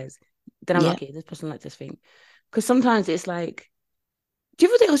years. Then I'm like, yeah. okay, this person likes this thing. Because sometimes it's like, do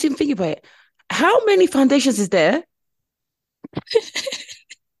you ever think I was even thinking about it? How many foundations is there?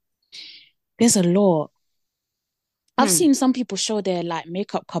 There's a lot. I've Hmm. seen some people show their like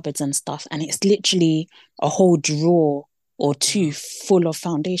makeup cupboards and stuff, and it's literally a whole drawer or two Wow. full of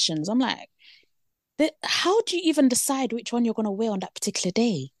foundations. I'm like, how do you even decide which one you're gonna wear on that particular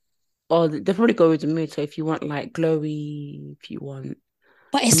day? Or they probably go with the mood. So if you want like glowy, if you want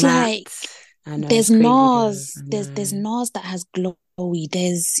But it's matte, like I know it's there's crazy, girl. I NARS, there's know. NARS that has glowy,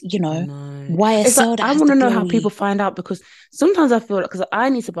 there's I know. It's like YSL that I has want the to know how people glowy. find out because sometimes I feel like because I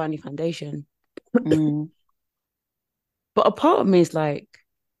need to buy a new foundation, Mm. but a part of me is like,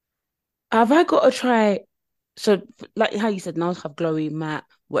 have I got to try? So like how you said, nails have glowy, matte,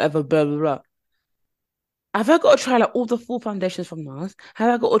 whatever, blah blah blah. Have I got to try like all the full foundations from NARS? Have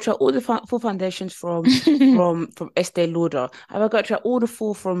I got to try all the full foundations from Estee Lauder? Have I got to try all the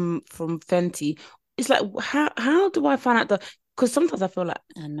full from Fenty? It's like how do I find out the? Because sometimes I feel like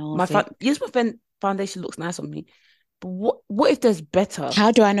I know of it. yes, foundation looks nice on me, but what if there's better?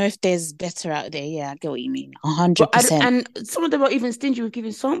 How do I know if there's better out there? Yeah, I get what you mean. A But hundred I percent. and some of them are even stingy with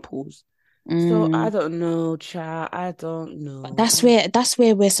giving samples. So I Mm. don't know, chat. I don't But know. that's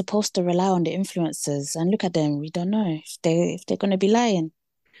where we're supposed to rely on the influencers and look at them. We don't know if they're gonna be lying.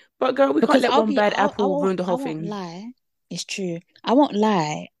 But girl, we can't Because let I'll one be bad I apple won't ruin the I whole won't thing. lie. It's true. I won't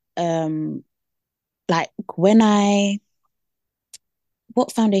lie. Um, like when I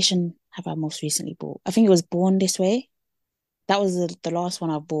what foundation have I most recently bought? I think it was Born This Way. That was the last one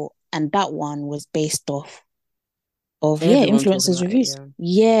I bought, and that one was based off of Everyone talking influencers about it, reviews. yeah.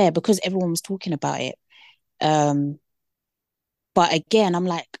 Yeah, because everyone was talking about it. Um, but again, I'm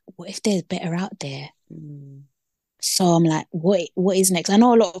like, what if there's better out there? Mm. So I'm like, what is next? I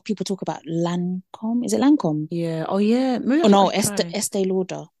know a lot of people talk about Lancome. Is it Lancome? Yeah. Oh yeah. Maybe Oh that's what I no, should try. Estee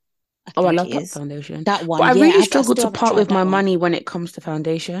Lauder, I Oh, I think love it that is. foundation. That But one, I yeah, really I struggle still to haven't part tried with my that one. money when it comes to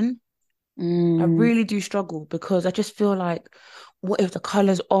foundation. I Mm, really do struggle because I just feel like, what if the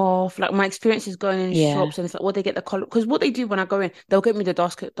color's off? Like my experience is going in yeah. shops and it's like, what they get the color because what they do when I go in, they'll get me the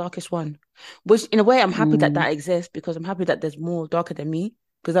darkest one. Which in a way I'm happy that Mm, that exists because I'm happy that there's more darker than me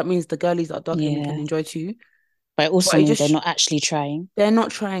because that means the girlies that are darker than me can yeah. enjoy too. But it also But it means they're just not actually trying. they're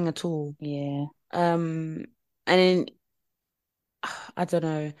not trying at all. Yeah. Um, and then I don't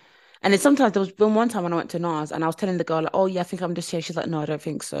know. And then sometimes there was been one time when I went to NARS and I was telling the girl like, "Oh yeah, I think I'm just here." She's like, "No, I don't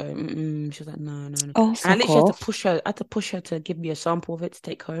think so." Mm-mm. She was like, "No, no, no." Oh, And I fuck literally had to off. push her. I had to push her to give me a sample of it to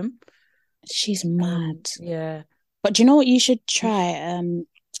take home. She's mad. Yeah. But do you know what you should try?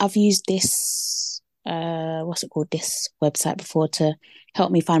 I've used this what's it called? This website before to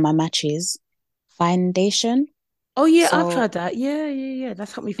help me find my matches. Foundation. Oh yeah, I've So tried that. Yeah, yeah, yeah.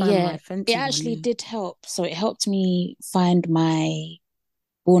 That's helped me find my yeah, it Fenty one. actually Yeah. did help. So it helped me find my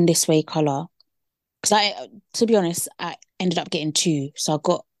Born This Way color. Because to be honest, I ended up getting two. So I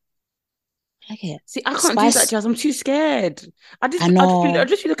got like it See, I can't do that, spice. Jazz. I'm too scared. I I'd know.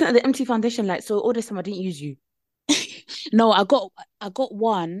 just be looking at the empty foundation like, so all this time I didn't use you. No, I got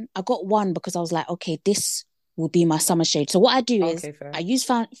one because I was like, okay, this will be my summer shade. So what I do is Okay, I fair. use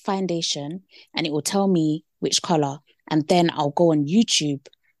foundation and it will tell me which color, and then I'll go on YouTube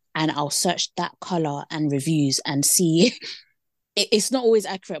and I'll search that color and reviews and see. It's not always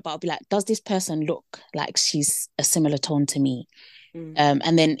accurate, but I'll be like, does this person look like she's a similar tone to me? Mm.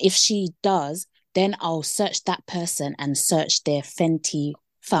 And then if she does, then I'll search that person and search their Fenty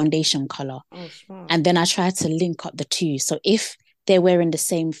foundation color. Oh, smart. And then I try to link up the two. So if they're wearing the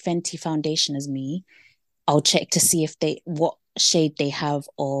same Fenty foundation as me, I'll check to see if what shade they have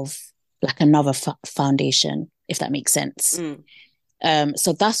of like another foundation, if that makes sense. Mm.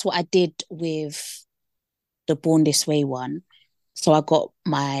 So that's what I did with the Born This Way one. So I got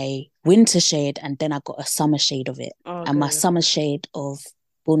my winter shade and then I got a summer shade of it. Oh, And my good. That's summer good. shade of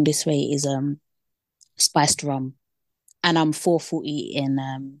Born This Way is spiced rum. And I'm 440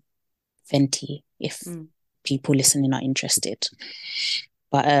 in Fenty if Mm. people listening are interested.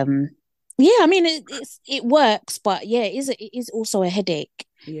 But yeah, I mean it works, but yeah, it is also a headache.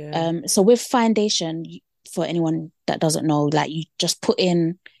 Yeah. So with foundation, for anyone that doesn't know, like you put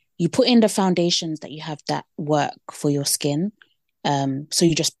in the foundations that you have that work for your skin. So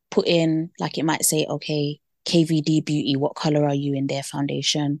you just put in like it might say, okay, KVD Beauty, what color are you in their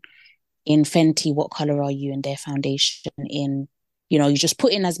foundation? In Fenty, what color are you in their foundation? In, you just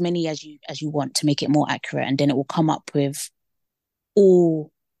put in as many as you want to make it more accurate, and then it will come up with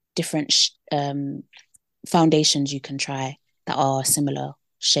all different foundations you can try that are similar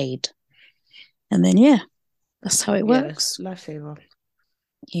shade. And then yeah, that's how it Yeah, works. lifesaver.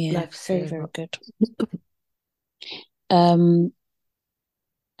 Yeah, very, very Lifesaver. good. Um,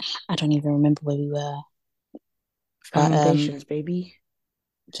 I don't even remember where we were, but Foundations, baby.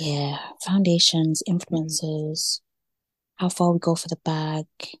 yeah, foundations, Mm. influencers, how far we go for the bag.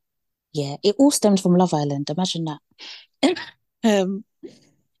 Yeah, it all stemmed from Love Island. Imagine that. um,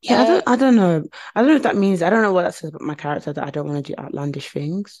 Yeah, uh, I don't know. I don't know if that means I don't know what that says about my character that I don't want to do outlandish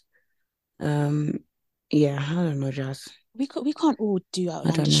things. Um, yeah, I don't know, Jazz. we can't all do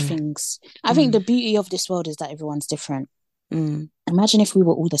I don't outlandish know. things. I think the Mm, beauty of this world is that everyone's different. mm. Imagine if we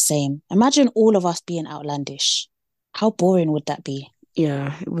were all the same. Imagine all of us being outlandish. How boring would that be?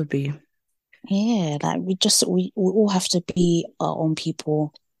 Yeah, it would be. Yeah, like we all have to be our own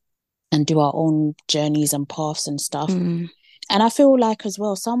people and do our own journeys and paths and stuff. Mm, And I feel like as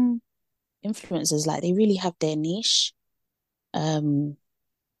well, some influencers like they really have their niche. Um,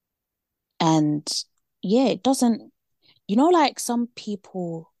 and yeah, it doesn't, like some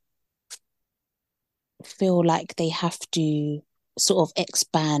people feel like they have to sort of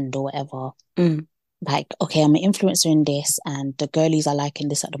expand or whatever. mm, Like, okay, I'm an influencer in this and the girlies are liking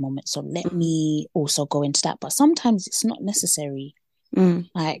this at the moment. So let mm, me also go into that. But sometimes it's not necessary. mm.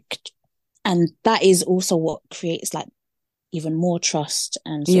 Like, and that is also what creates like even more trust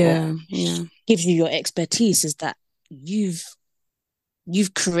and sort of Yeah, yeah. gives you your expertise is that you've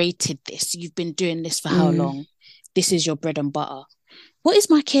you've created this. You've been doing this for how Mm. long? This is your bread and butter. What is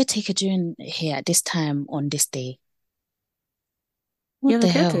my caretaker doing here at this time on this day? You What have a the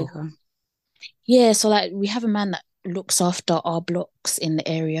hell? caretaker. Yeah, so like we have a man that looks after our blocks in the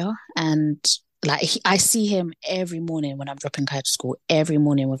area, and like I see him every morning when I'm dropping Kai to school, every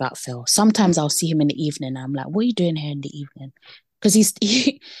morning without fail. Sometimes I'll see him in the evening. And I'm like, "What are you doing here in the evening?" Because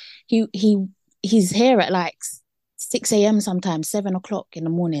he he he's here at like 6 a.m. sometimes, 7 o'clock in the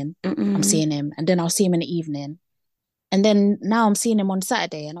morning. I'm Mm-mm. seeing him, and then I'll see him in the evening, and then now I'm seeing him on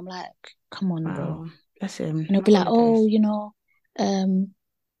Saturday, and I'm like, "Come on, bro." Wow, bless him. And he'll My be like, "Oh, holidays. um."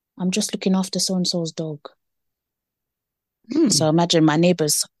 I'm just looking after so and so's dog. So Mm. imagine my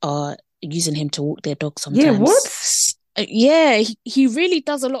neighbors are using him to walk their dog Yeah, sometimes. what? Yeah, he really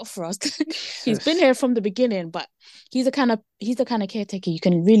does a lot for us. He's been Jesus. here from the beginning, but he's the kind of caretaker you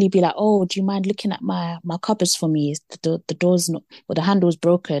can really be like, oh, do you mind looking at my cupboards for me? The door's not or the handle's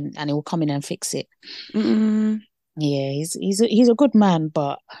broken, and he will come in and fix it. Mm-mm. Yeah, he's a good man,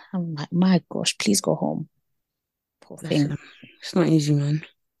 but I'm like, my gosh, please go home, poor Bless thing. him. It's not easy, man.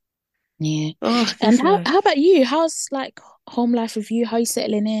 Yeah. Oh, And this how life. about you? How's like home life with you? How you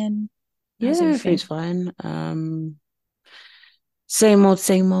settling in? Yeah, How's everything's everything? fine. Same old,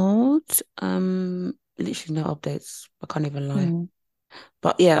 same old. Literally no updates. I can't even lie. Mm,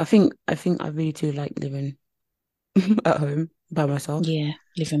 But yeah, I think I really do like living at home by myself. yeah,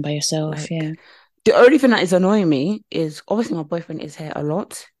 living by yourself. Like Yeah. the only thing that is annoying me is obviously my boyfriend is here a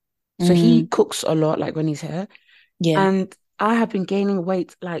lot. So he Mm, cooks a lot, like when he's here. yeah. And I have been gaining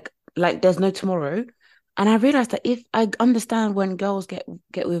weight like there's no tomorrow. And I realized that if I understand when girls get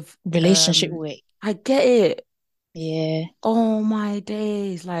with Relationship weight. I get it. Yeah. Oh my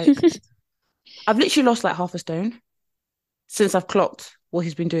days. Like I've literally lost like half a stone since I've clocked what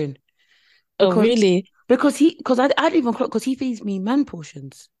he's been doing. Oh, Because really? I didn't even clock because he feeds me man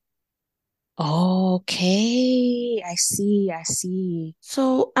portions. Okay. I see. I see.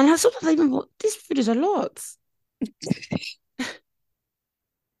 So and I sometimes I even this food is a lot.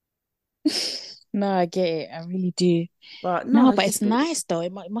 No, I get it. I really do. But no, No, it's but just it's been nice though.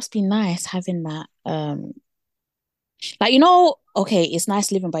 It must be nice having that. Like okay, it's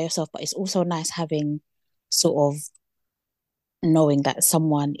nice living by yourself, but it's also nice having sort of knowing that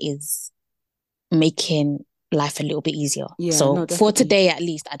someone is making life a little bit easier. yeah, So no, for definitely. today, at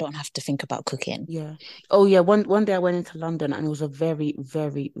least, I don't have to think about cooking. Yeah. Oh yeah. One day I went into London and it was a very,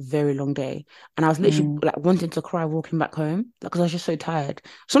 very, very long day. And I was literally Mm, like wanting to cry walking back home because I was just so tired.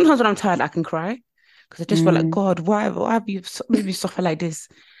 Sometimes when I'm tired, I can cry because I just feel like, mm. God, why have you made me suffer like this?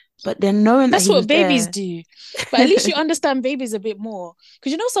 But then knowing that That's he what was babies there, do. But at least you understand babies a bit more.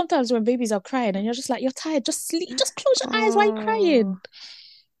 Because sometimes when babies are crying and you're just like, you're tired, just sleep, just close your eyes. Why are you oh,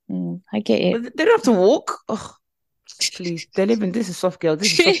 crying? I get it. but they don't have to walk. Oh, please. They're living, this is soft girl,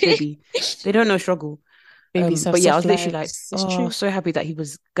 this is soft baby. They don't know struggle. Babies have But yeah, I soft was literally like, lives. It's oh, true. so happy that he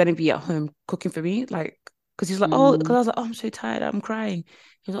was gonna be at home cooking for me. Like, Because he's like, oh, because Mm. I was like, oh, I'm so tired, I'm crying.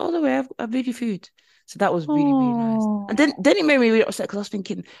 He was like, oh, the way I've made you food. So that was really, really nice. And then Oh. then it made me really upset because I was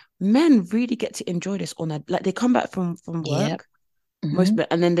thinking, men really get to enjoy this on a like they come back from Yep. work, most Mm-hmm. men,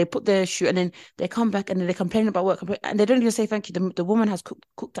 and then they put their shoe and then they come back and then they complain about work and they don't even say thank you. The woman has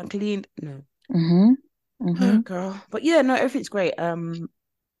cooked and cleaned. No. Mm-hmm. Mm-hmm. Girl. But yeah, no, everything's great.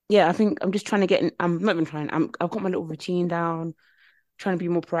 Yeah, I think I'm just trying to get in. I'm not even trying. I've got my little routine down, trying to be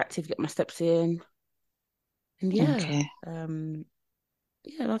more proactive, get my steps in. And Okay.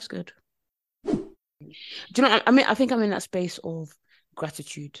 yeah, life's good. Do you know, I mean, I think I'm in that space of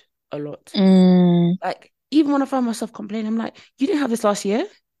gratitude a lot. Mm, Like, even when I find myself complaining, I'm like, you didn't have this last year.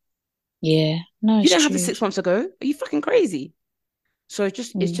 yeah. No, You it's didn't have this true. 6 months ago. Are you fucking crazy? So I'm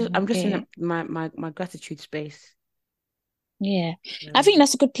just in Okay. my gratitude space. Yeah. I think Um,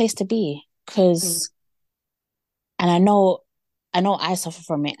 that's a good place to be mm, because, and I know I suffer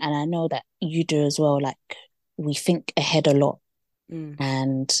from it and I know that you do as well. Like we think ahead a lot mm,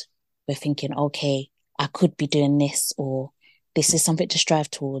 and we're thinking, okay, I could be doing this or this is something to strive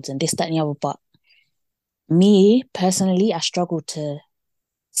towards and this, that, and the other. But me personally, I struggle to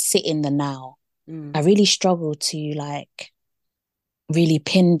sit in the now. I mm, really struggle to like really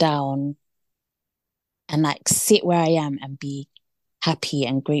pin down and like sit where I am and be happy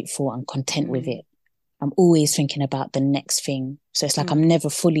and grateful and content with mm, it. I'm always thinking about the next thing. So it's like mm, I'm never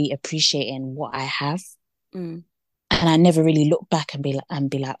fully appreciating what I have. mm, And I never really look back and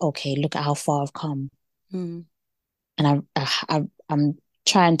be like, okay, look at how far I've come. mm. And I'm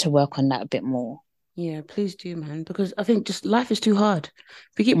trying to work on that a bit more. Yeah, please do, man. Because I think just life is too hard.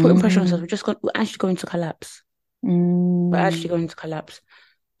 If we keep putting pressure on ourselves, Mm, we're actually going to collapse. We're actually mm, going to collapse.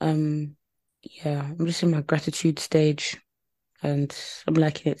 Um, yeah, I'm just in my gratitude stage and I'm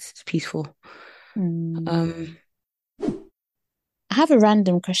liking it. It's peaceful. mm. Um, I have a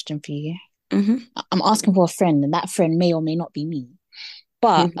random question for you. mhm. I'm asking for a friend, and that friend may or may not be me.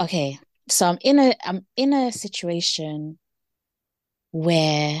 But okay, so I'm in a situation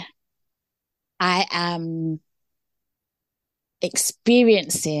where I am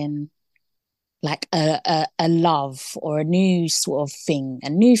experiencing like a love or a new sort of thing, a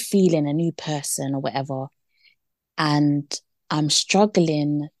new feeling, a new person or whatever. And I'm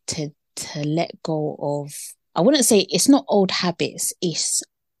struggling to let go of, I wouldn't say it's not old habits, it's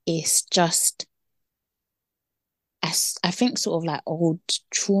just I think sort of like old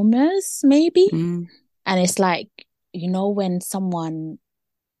traumas maybe. Mm, And it's like, when someone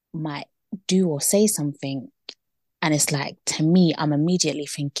might do or say something, and it's like to me, I'm immediately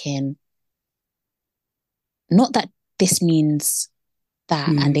thinking, not that this means that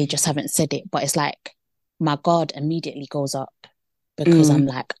and they mm, just haven't said it, but it's like my guard immediately goes up because I'm mm,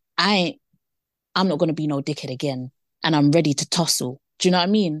 like, I'm not gonna be no dickhead again. And I'm ready to tussle. Do you know what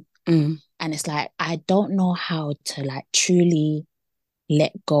I mean? mm, And it's like I don't know how to like truly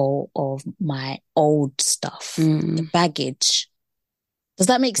let go of my old stuff, the mm. baggage. Does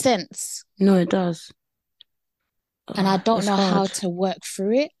that make sense? No, it does. And I don't It's know how hard. to work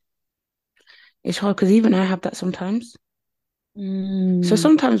through it. It's hard because even I have that sometimes. So Mm,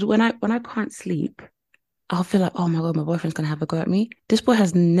 sometimes when I can't sleep, I'll feel like, oh my God, my boyfriend's gonna have a go at me. This boy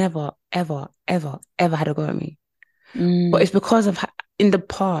has never, ever, ever, ever had a go at me. But mm, it's because of in the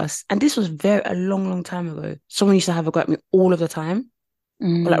past, and this was a long, long time ago. Someone used to have a go at me all of the time,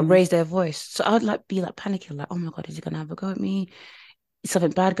 or like mm, raise their voice. So I would like be like panicking, like, oh my God, is he gonna have a go at me? Is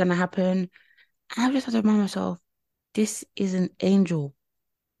something bad gonna happen? And I just have to remind myself, this is an angel.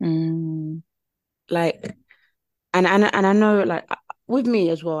 mm. Like, and I know, like, with me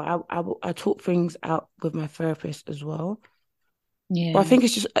as well, I talk things out with my therapist as well. But I Yeah. think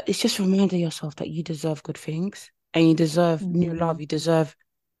it's just reminding yourself that you deserve good things and you deserve new love. Mm, You deserve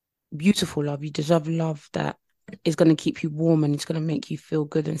beautiful love. You deserve love that is going to keep you warm and it's going to make you feel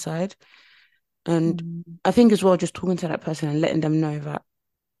good inside. And mm. I think as well, just talking to that person and letting them know that,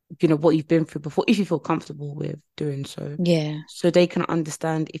 what you've been through before, if you feel comfortable with doing so, Yeah. so they can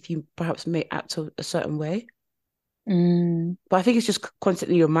understand if you perhaps may act a certain way. Mm, But I think it's just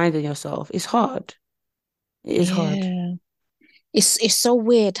constantly reminding yourself. It's hard. It is hard. yeah. It's so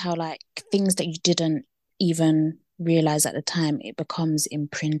weird how like things that you didn't even realize at the time, it becomes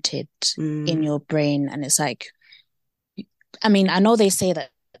imprinted in Mm, your brain. And it's like, I mean, I know they say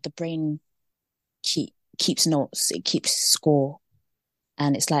that the brain keeps notes, it keeps score.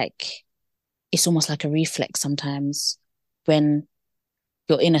 And it's like it's almost like a reflex sometimes when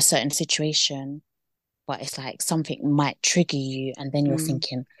you're in a certain situation, but it's like something might trigger you, and then you're mm.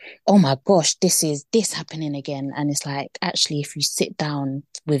 thinking, oh my gosh, this is this happening again. And it's like, actually, if you sit down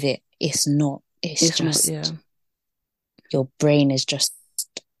with it, it's not, it's It's not, yeah. just your brain is just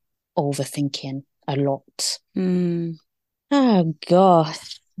overthinking. a lot. Mm. Oh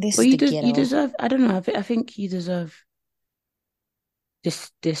gosh, this But is the you ghetto. deserve, I don't know, I think you deserve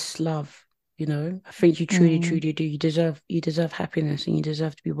this love, you know. I think you truly, Mm, truly do. You deserve happiness, and you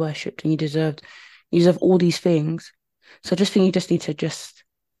deserve to be worshipped, and you deserve all these things. So I just think you just need to just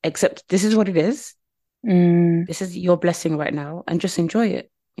accept this is what it is. mm, This is your blessing right now, and just enjoy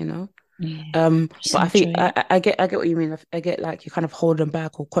it, you know. yeah, just But I think enjoy it. I get what you mean. I get like you kind of hold them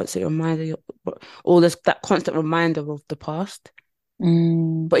back or constant reminder, or there's that constant reminder of the past.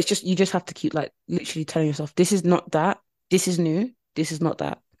 Mm, But it's just you just have to keep like literally telling yourself, this is not that. This is new. This is not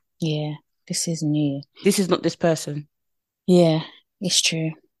that. yeah, this is new. This is not this person. Yeah, it's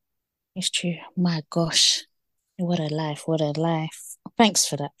true. It's true. My gosh, what a life! What a life! Thanks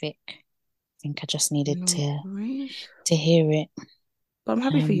for that, Vic. I think I just needed No worries. to hear it. But I'm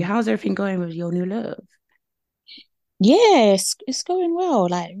happy for you. Um, How's everything going with your new love? yeah, it's going well.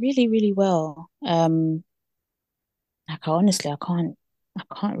 Like really, really well. Like honestly, I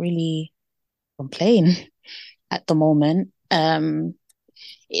can't really complain at the moment.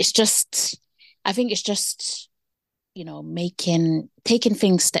 It's just, I think it's just, taking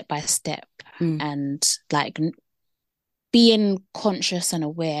things step by step Mm, and like being conscious and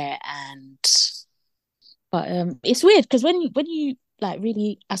aware and, but it's weird because when you like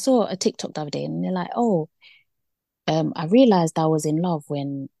really, I saw a TikTok the other day and they're like, oh, I realized I was in love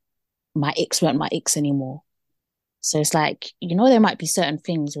when my ex weren't my ex anymore. So it's like, there might be certain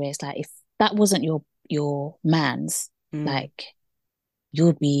things where it's like if that wasn't your man's, mm, like you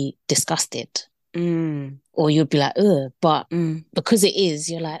would be disgusted mm, or you'd be like, ugh. But mm. because it is,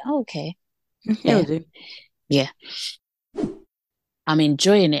 you're like, oh, okay, Yeah, we okay, do. yeah, I'm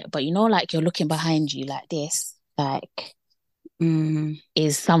enjoying it. But like you're looking behind you like this, like, Mm.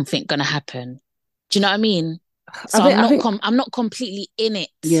 is something gonna happen? Do you know what I mean? I So think I think I'm not completely in it.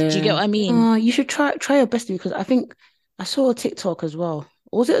 Do you get yeah. what I mean? You should try your best because I think I saw a TikTok as well.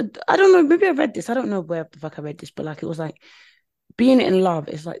 Or was it? I don't know. Maybe I read this. I don't know where the fuck I read this, but like it was like being in love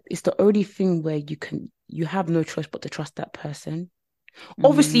is like it's the only thing where you have no choice but to trust that person. Mm,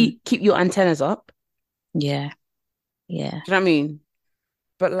 Obviously, keep your antennas up. yeah, yeah, Do you know what I mean?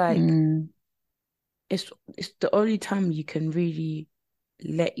 But like mm, it's the only time you can really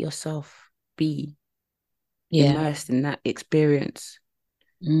let yourself be yeah, immersed in that experience.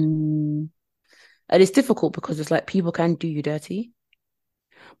 mm, And it's difficult because it's like people can do you dirty,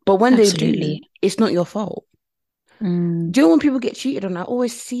 but when they do, absolutely. it's not your fault. Mm, Do you know when people get cheated on? I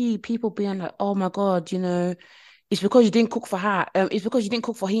always see people being like, "Oh my God, it's because you didn't cook for her. It's because you didn't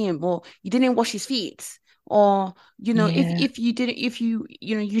cook for him, or you didn't wash his feet, or yeah, if you didn't, if you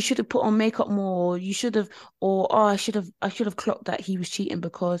should have put on makeup more. You should have, or oh, I should have clocked that he was cheating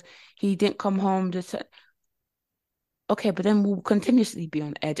because he didn't come home. Okay, but then we'll continuously be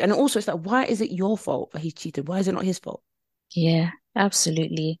on edge. And also, it's like, why is it your fault that he cheated? Why is it not his fault? yeah,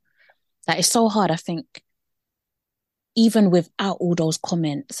 absolutely. That is so hard. I think even without all those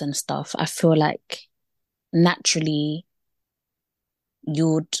comments and stuff, I feel like naturally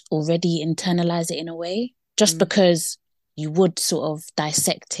you'd already internalize it in a way, just Mm, because you would sort of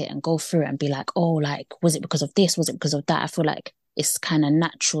dissect it and go through it and be like, oh, like, was it because of this? Was it because of that? I feel like it's kind of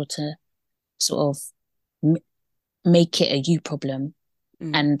natural to sort of m- make it a you problem.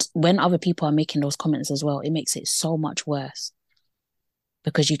 mm, And when other people are making those comments as well, it makes it so much worse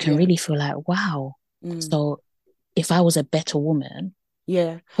because you can yeah. really feel like, wow. Mm, So if I was a better woman,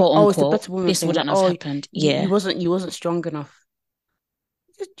 yeah. quote Oh, it's the unquote, better woman this thing. Like, wouldn't have oh, happened. Yeah. you wasn't strong enough.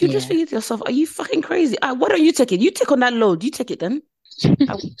 You just Yeah. think to yourself, are you fucking crazy? Why don't you take it? You take on that load. You take it then.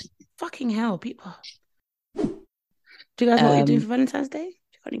 I, fucking hell, people. Do you guys know what you're doing um, for Valentine's Day? Do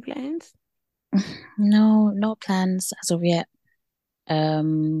you got any plans? no, no plans as of yet.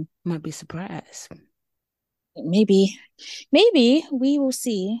 Um, Might be a surprise. maybe, maybe we will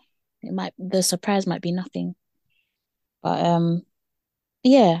see. The surprise might be nothing. But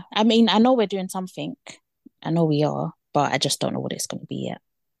yeah, I mean, I know we're doing something. I know we are, but I just don't know what it's going to be yet.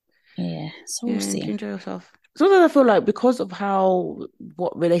 Yeah, so Yeah, we'll and see. enjoy yourself. Sometimes I feel like because of how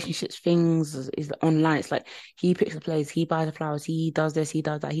what relationships things is online, it's like he picks the place, he buys the flowers, he does this, he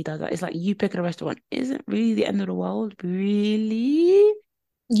does that, he does that. It's like you picking a restaurant isn't really the end of the world, really,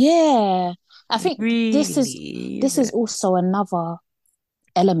 Yeah, I think really, this is is it? also another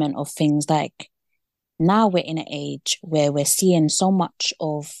element of things. Like now we're in an age where we're seeing so much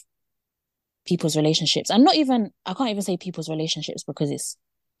of people's relationships, and not even I can't even say people's relationships because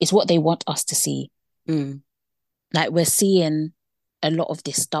it's what they want us to see. Mm. Like we're seeing a lot of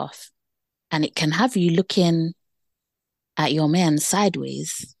this stuff, and it can have you looking at your man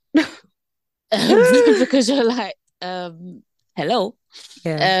sideways because you're like, hello.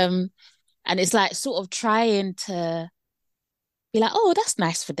 Yeah. Um, And it's like sort of trying to be like, oh, that's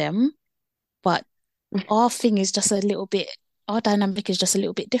nice for them. But our thing is just a little bit, our dynamic is just a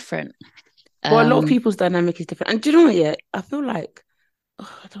little bit different. Well, a lot of Um, people's dynamic is different. And do you know what? Yeah, I feel like I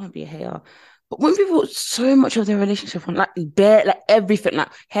don't want to be a hater, but when people put so much of their relationship on like bare, like everything,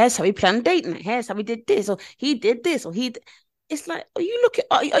 like here's how we planned dating, here's how we did this, or he did this, or it's like, are you looking?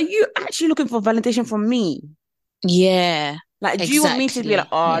 Are you actually looking for validation from me? yeah, Like, do you want me to be like, exactly.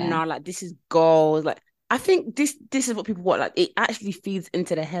 oh Yeah. no, like this is goals? Like, I think this is what people want. Like, it actually feeds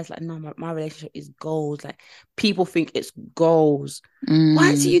into their heads. Like, no, my relationship is goals. Like, people think it's goals.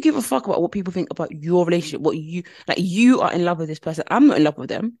 Why do Mm, you give a fuck about what people think about your relationship? What you like? You are in love with this person. I'm not in love with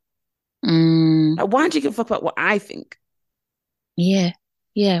them. mm, Like, why do you give a fuck about what I think? yeah.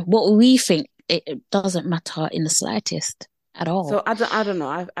 Yeah. What we think, it doesn't matter in the slightest at So all. I don't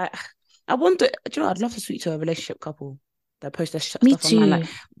know. I wonder. Do you know? I'd love to speak to a relationship couple that post their Me stuff online. too. Like,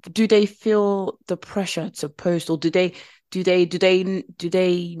 do they feel the pressure to post, or do they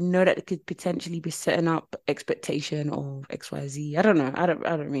know that they could potentially be setting up expectation of XYZ? I don't know. I don't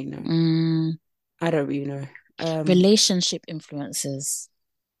really know. Mm, I don't really know. Um, relationship influencers.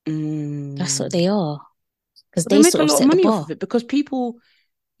 That's what mm, they are. Because but they they make a sort of lot of set the money off bar. of it because people,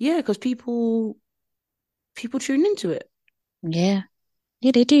 yeah, because people tune into it. Yeah.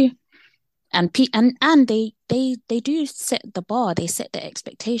 Yeah, they do. And they do set the bar. They set the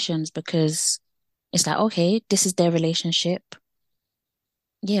expectations because it's like, okay, this is their relationship.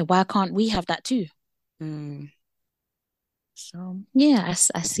 Yeah, why can't we have that too? Mm. So yeah,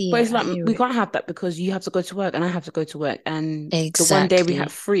 I see But it. it's I like hear we it. can't have that because you have to go to work and I have to go to work. And the one day we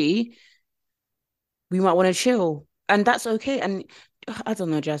have Exactly. free, we might want to chill. And that's okay. And I don't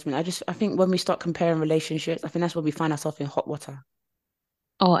know, Jasmine. I think when we start comparing relationships, I think that's when we find ourselves in hot water.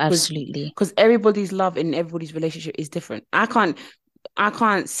 Oh, Because absolutely. everybody's love in everybody's relationship is different. I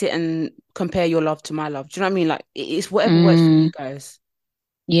can't sit and compare your love to my love. Do you know what I mean? Like it's whatever works for you Mm, guys.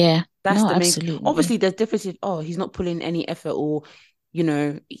 yeah. That's No, the main. absolutely. Obviously, there's differences. Oh, he's not pulling any effort, or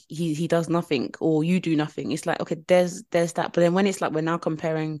he does nothing, or you do nothing. It's like okay, there's that. But then when it's like we're now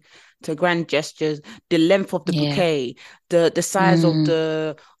comparing to grand gestures, the length of the Yeah. bouquet, the size of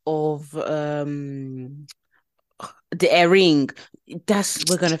Mm, of the earring, that's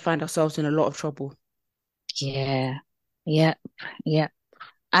we're gonna find ourselves in a lot of trouble. yeah. Yeah. Yeah.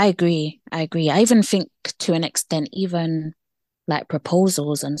 I agree. I agree. I even think to an extent, even like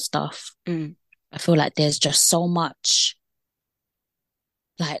proposals and stuff, Mm, I feel like there's just so much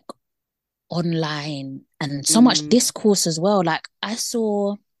like online and so much mm, discourse as well. Like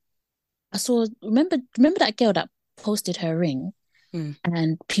remember that girl that posted her ring mm.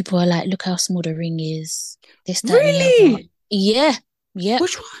 and people are like, look how small the ring is, this, that, and the other. Really? Yeah, yep,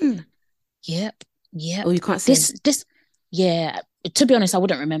 Which one? yep, Oh, yep. you can't say. This, yeah. To be honest, I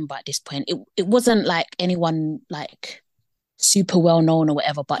wouldn't remember at this point. It wasn't like anyone like super well known or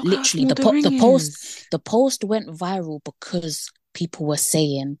whatever, but Look how literally small the ring is. the post went viral because people were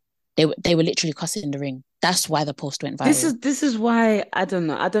saying they were literally cussing the ring. That's why the post went viral. This is why I don't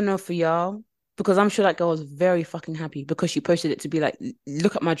know. I don't know for y'all because I'm sure that girl was very fucking happy because she posted it to be like,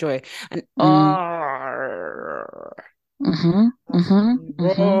 look at my joy and Mm. Mm-hmm. that's Mm-hmm.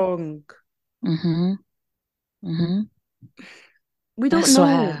 Mm-hmm. wrong. Mm-hmm. Mm-hmm. We don't That's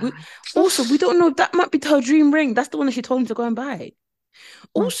know. why. Also we don't know if that might be her dream ring. That's the one that she told him to go and buy.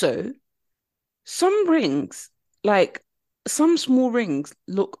 Mm. Also, some rings, like some small rings,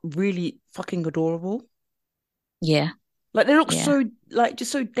 look really fucking adorable. Yeah. Like they look Yeah. so like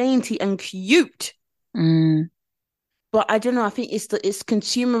just so dainty and cute. Mm. But I don't know. I think it's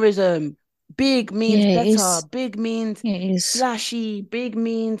consumerism. Big means Yeah, it better. is. Big means It is. flashy. Big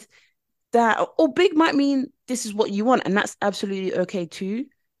means that, or big might mean this is what you want, and that's absolutely okay too.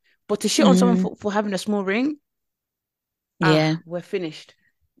 But to shit on someone Mm. for having a small ring, Yeah. we're finished.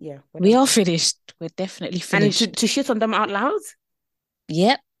 Yeah, we're We done. are finished. We're definitely And finished. to shit on them out loud,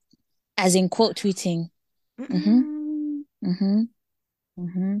 Yep. As in quote tweeting. Mm-hmm. mm-mm. Mm-hmm.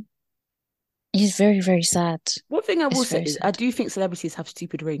 Mm-hmm. It's very, very sad. One thing I will It's say very is I sad. do think celebrities have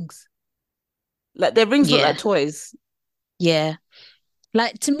stupid rings. Like their rings look like Yeah. toys. Yeah.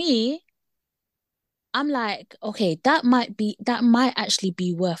 Like to me, I'm like, okay, that might actually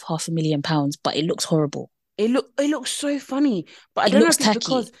be worth £500,000, but it looks horrible. It looks so funny, but I It don't know looks if it's tacky.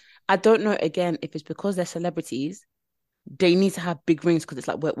 because I don't know again if it's because they're celebrities they need to have big rings because it's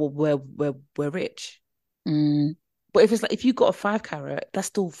like we're rich. Mm, But if it's like if you got a 5 carat, that's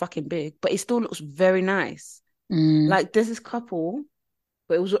still fucking big, but it still looks very nice. mm. Like there's this couple,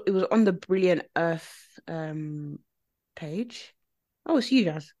 but it was on the Brilliant Earth page. Oh, it's you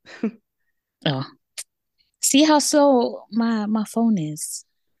guys. Oh, see how slow my phone is.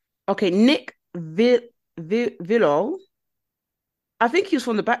 Okay, Nick Villo. I think he was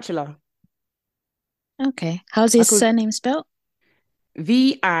from The Bachelor. Okay. How's I his could surname spelled?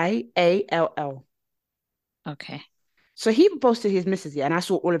 Viall. Okay. So he posted his missus, yeah, and I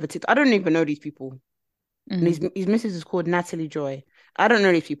saw all of it. I don't even know these people. And Mm. his missus is called Natalie Joy. I don't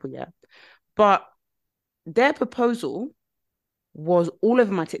know these people yet. But their proposal was all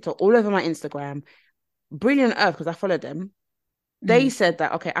over my TikTok, all over my Instagram. Brilliant Earth, because I followed them. They Mm. said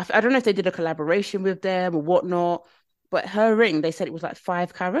that, okay, I don't know if they did a collaboration with them or whatnot, but her ring, they said it was like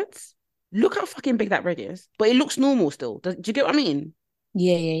 5 carats. Look how fucking big that ring is. But it looks normal still. Do you get what I mean?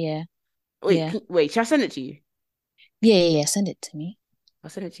 Yeah, yeah, yeah. Wait, Yeah. wait, shall I send it to you? Yeah, yeah, yeah. Send it to me. I'll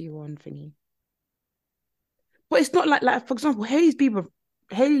send it to you on thingy. But it's not like for example, Hailey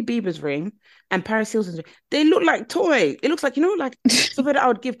Bieber's ring and Paris Hilton's ring. They look like toy. It looks like like something that I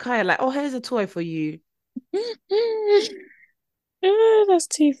would give Kaya. Like, oh, here's a toy for you. That's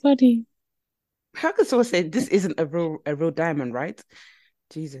too funny. How could someone say this isn't a real diamond, right?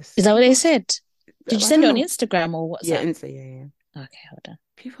 Jesus, Is that what people. they said? Did you I send don't it on know. Instagram or Yeah, WhatsApp? Insta. Yeah, yeah. Okay, hold on.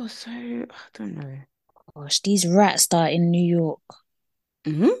 People are so. I don't know. Gosh, these rats start in New York.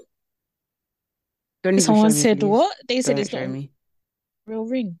 Hmm. Don't even Someone show me, said please. what? They said Don't it's not show a me. real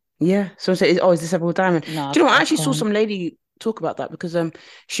ring. Yeah. Someone said, "Oh, is this a real diamond?" No, Do you know what? I I actually saw can't. some lady talk about that because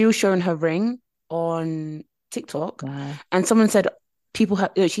she was showing her ring on TikTok, Wow. and someone said people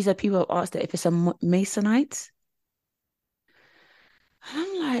have. She said people have asked her if it's a masonite, and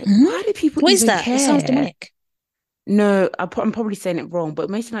I'm like, Hmm? why do people What is even that? It sounds care? demonic. No, I'm probably saying it wrong, but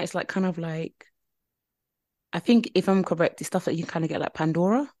masonite is like kind of like I think if I'm correct, it's stuff that you kind of get like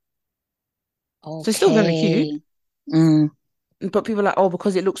Pandora. So it's still very cute. Okay. Mm. But people are like, oh,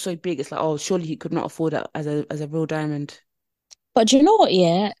 because it looks so big, it's like, oh, surely he could not afford it as a real diamond. But do you know what?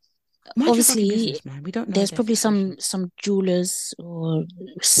 Yeah, Mind your fucking obviously, business, man. We don't know there's their probably situation. some jewelers or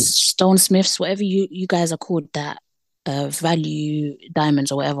stonesmiths, whatever you guys are called, that value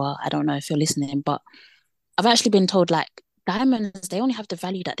diamonds or whatever. I don't know if you're listening, but I've actually been told like diamonds, they only have the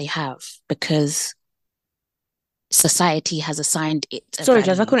value that they have because society has assigned it a Sorry,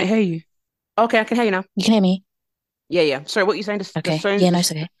 Jazz, I value. couldn't hear you. Okay, I can hear you now. You can hear me? Yeah, yeah. Sorry, what you saying? The Okay. stone, Yeah, the, no,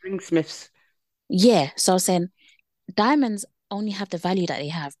 it's the okay. ringsmiths. Yeah. So I was saying diamonds only have the value that they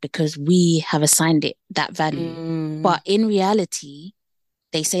have because we have assigned it that value. Mm, But in reality,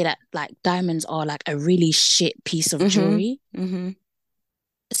 they say that like diamonds are like a really shit piece of mm-hmm, jewelry. mm-hmm.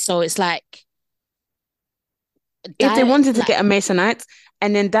 So it's like If they wanted to like get a masonite,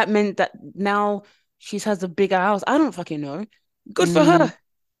 and then that meant that now she has a bigger house. I don't fucking know. Good for mm, her.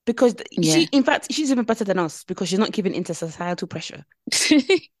 Because yeah. in fact, she's even better than us because she's not giving into societal pressure.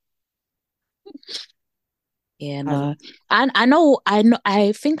 Yeah, Has no. And I know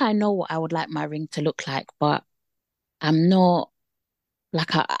I think I know what I would like my ring to look like, but I'm not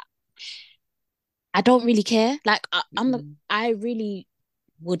like I don't really care. Like mm, I really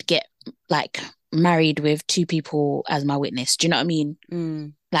would get like married with two people as my witness. Do you know what I mean?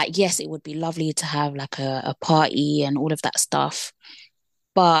 mm, Like, yes, it would be lovely to have like a party and all of that stuff.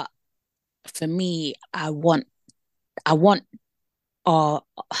 But for me, I want our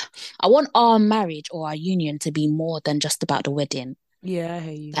I want our marriage or our union to be more than just about the wedding. yeah, I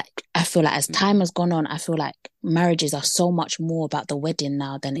hear you. Like I feel like as time Mm, has gone on, I feel like marriages are so much more about the wedding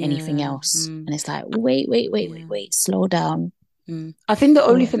now than anything yeah, else. And it's like, yeah. wait, slow down. I think the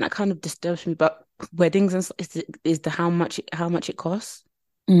only So, thing that kind of disturbs me about weddings and is the how much it costs.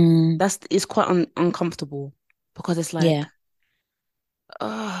 mm, It's quite uncomfortable because it's yeah, like,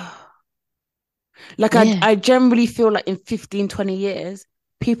 like I yeah, I generally feel like in 15, 20 years,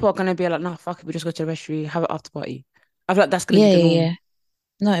 people are gonna be like, no, fuck it, we just go to a restaurant, have an after party. I feel like that's gonna be yeah, the yeah, yeah. norm.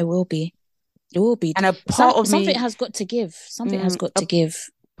 No, it will be. It will be. And a part of Something me, has got to give. Something has mm, got a to give.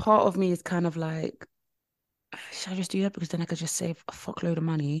 part of me is kind of like, should I just do that because then I could just save a fuckload of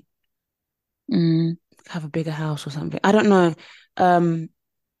money, Mm, have a bigger house or something. I don't know. Um,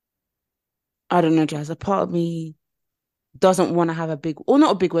 I don't know, Jazz. A part of me doesn't want to have a big or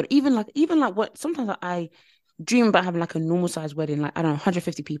not a big wedding, even like what sometimes I dream about having like a normal size wedding, like I don't know,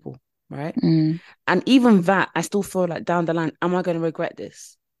 150 people, right? mm, And even that, I still feel like down the line, am I going to regret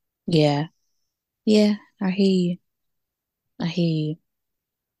this? yeah, yeah. I hear you. I hear you.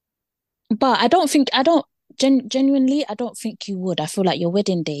 But I don't genuinely, I don't think you would. I feel like your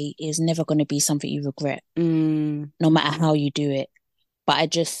wedding day is never going to be something you regret, Mm, no matter how you do it. But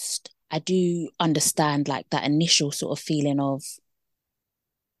I do understand like that initial sort of feeling of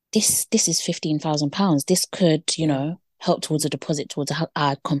this is £15,000. This could, yeah. help towards a deposit towards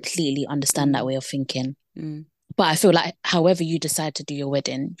I completely understand that Mm, way of thinking. mm, But I feel like however you decide to do your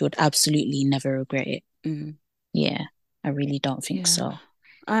wedding, you'd absolutely never regret it. mm. Yeah, I really don't think Yeah. so.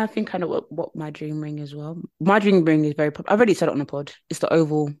 I think I know what my dream ring is. Well, my dream ring is very popular. I've already said it on the pod. It's the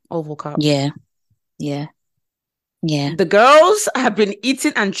oval cup. Yeah, yeah, yeah. The girls have been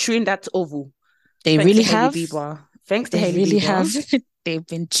eating and chewing that oval. They Thanks to really Hailey have. Bieber. Thanks to They Hailey really have. Bieber. They've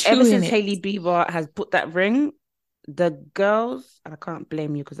been Ever chewing since it. Hailey Bieber has put that ring, the girls, and I can't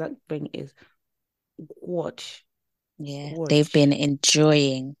blame you because that ring is gorge. Yeah, they've Gorge. been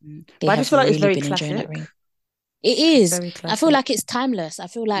enjoying. They But I just have feel like it's really very been enjoying that classic. ring. It It's is. very I feel classic. like it's timeless. I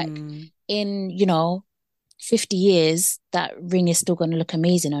feel like Mm, in, 50 years, that ring is still going to look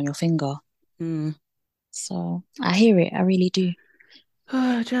amazing on your finger. mm. So I hear it. I really do.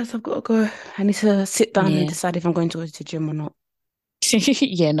 Oh, Jazz, I've got to go. I need to sit down and Yeah. decide if I'm going to go to the gym or not.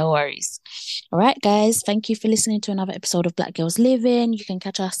 Yeah, no worries. All right, guys. Thank you for listening to another episode of Black Girls Living. You can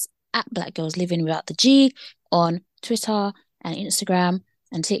catch us at Black Girls Living without the G on Twitter and Instagram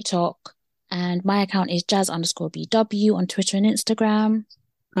and TikTok. And my account is jazz_BW on Twitter and Instagram.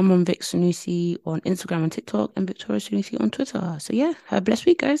 I'm on Vic Sanusi on Instagram and TikTok and Victoria Sanusi on Twitter. So yeah, have a blessed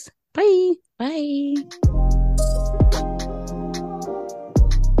week, guys. Bye. Bye.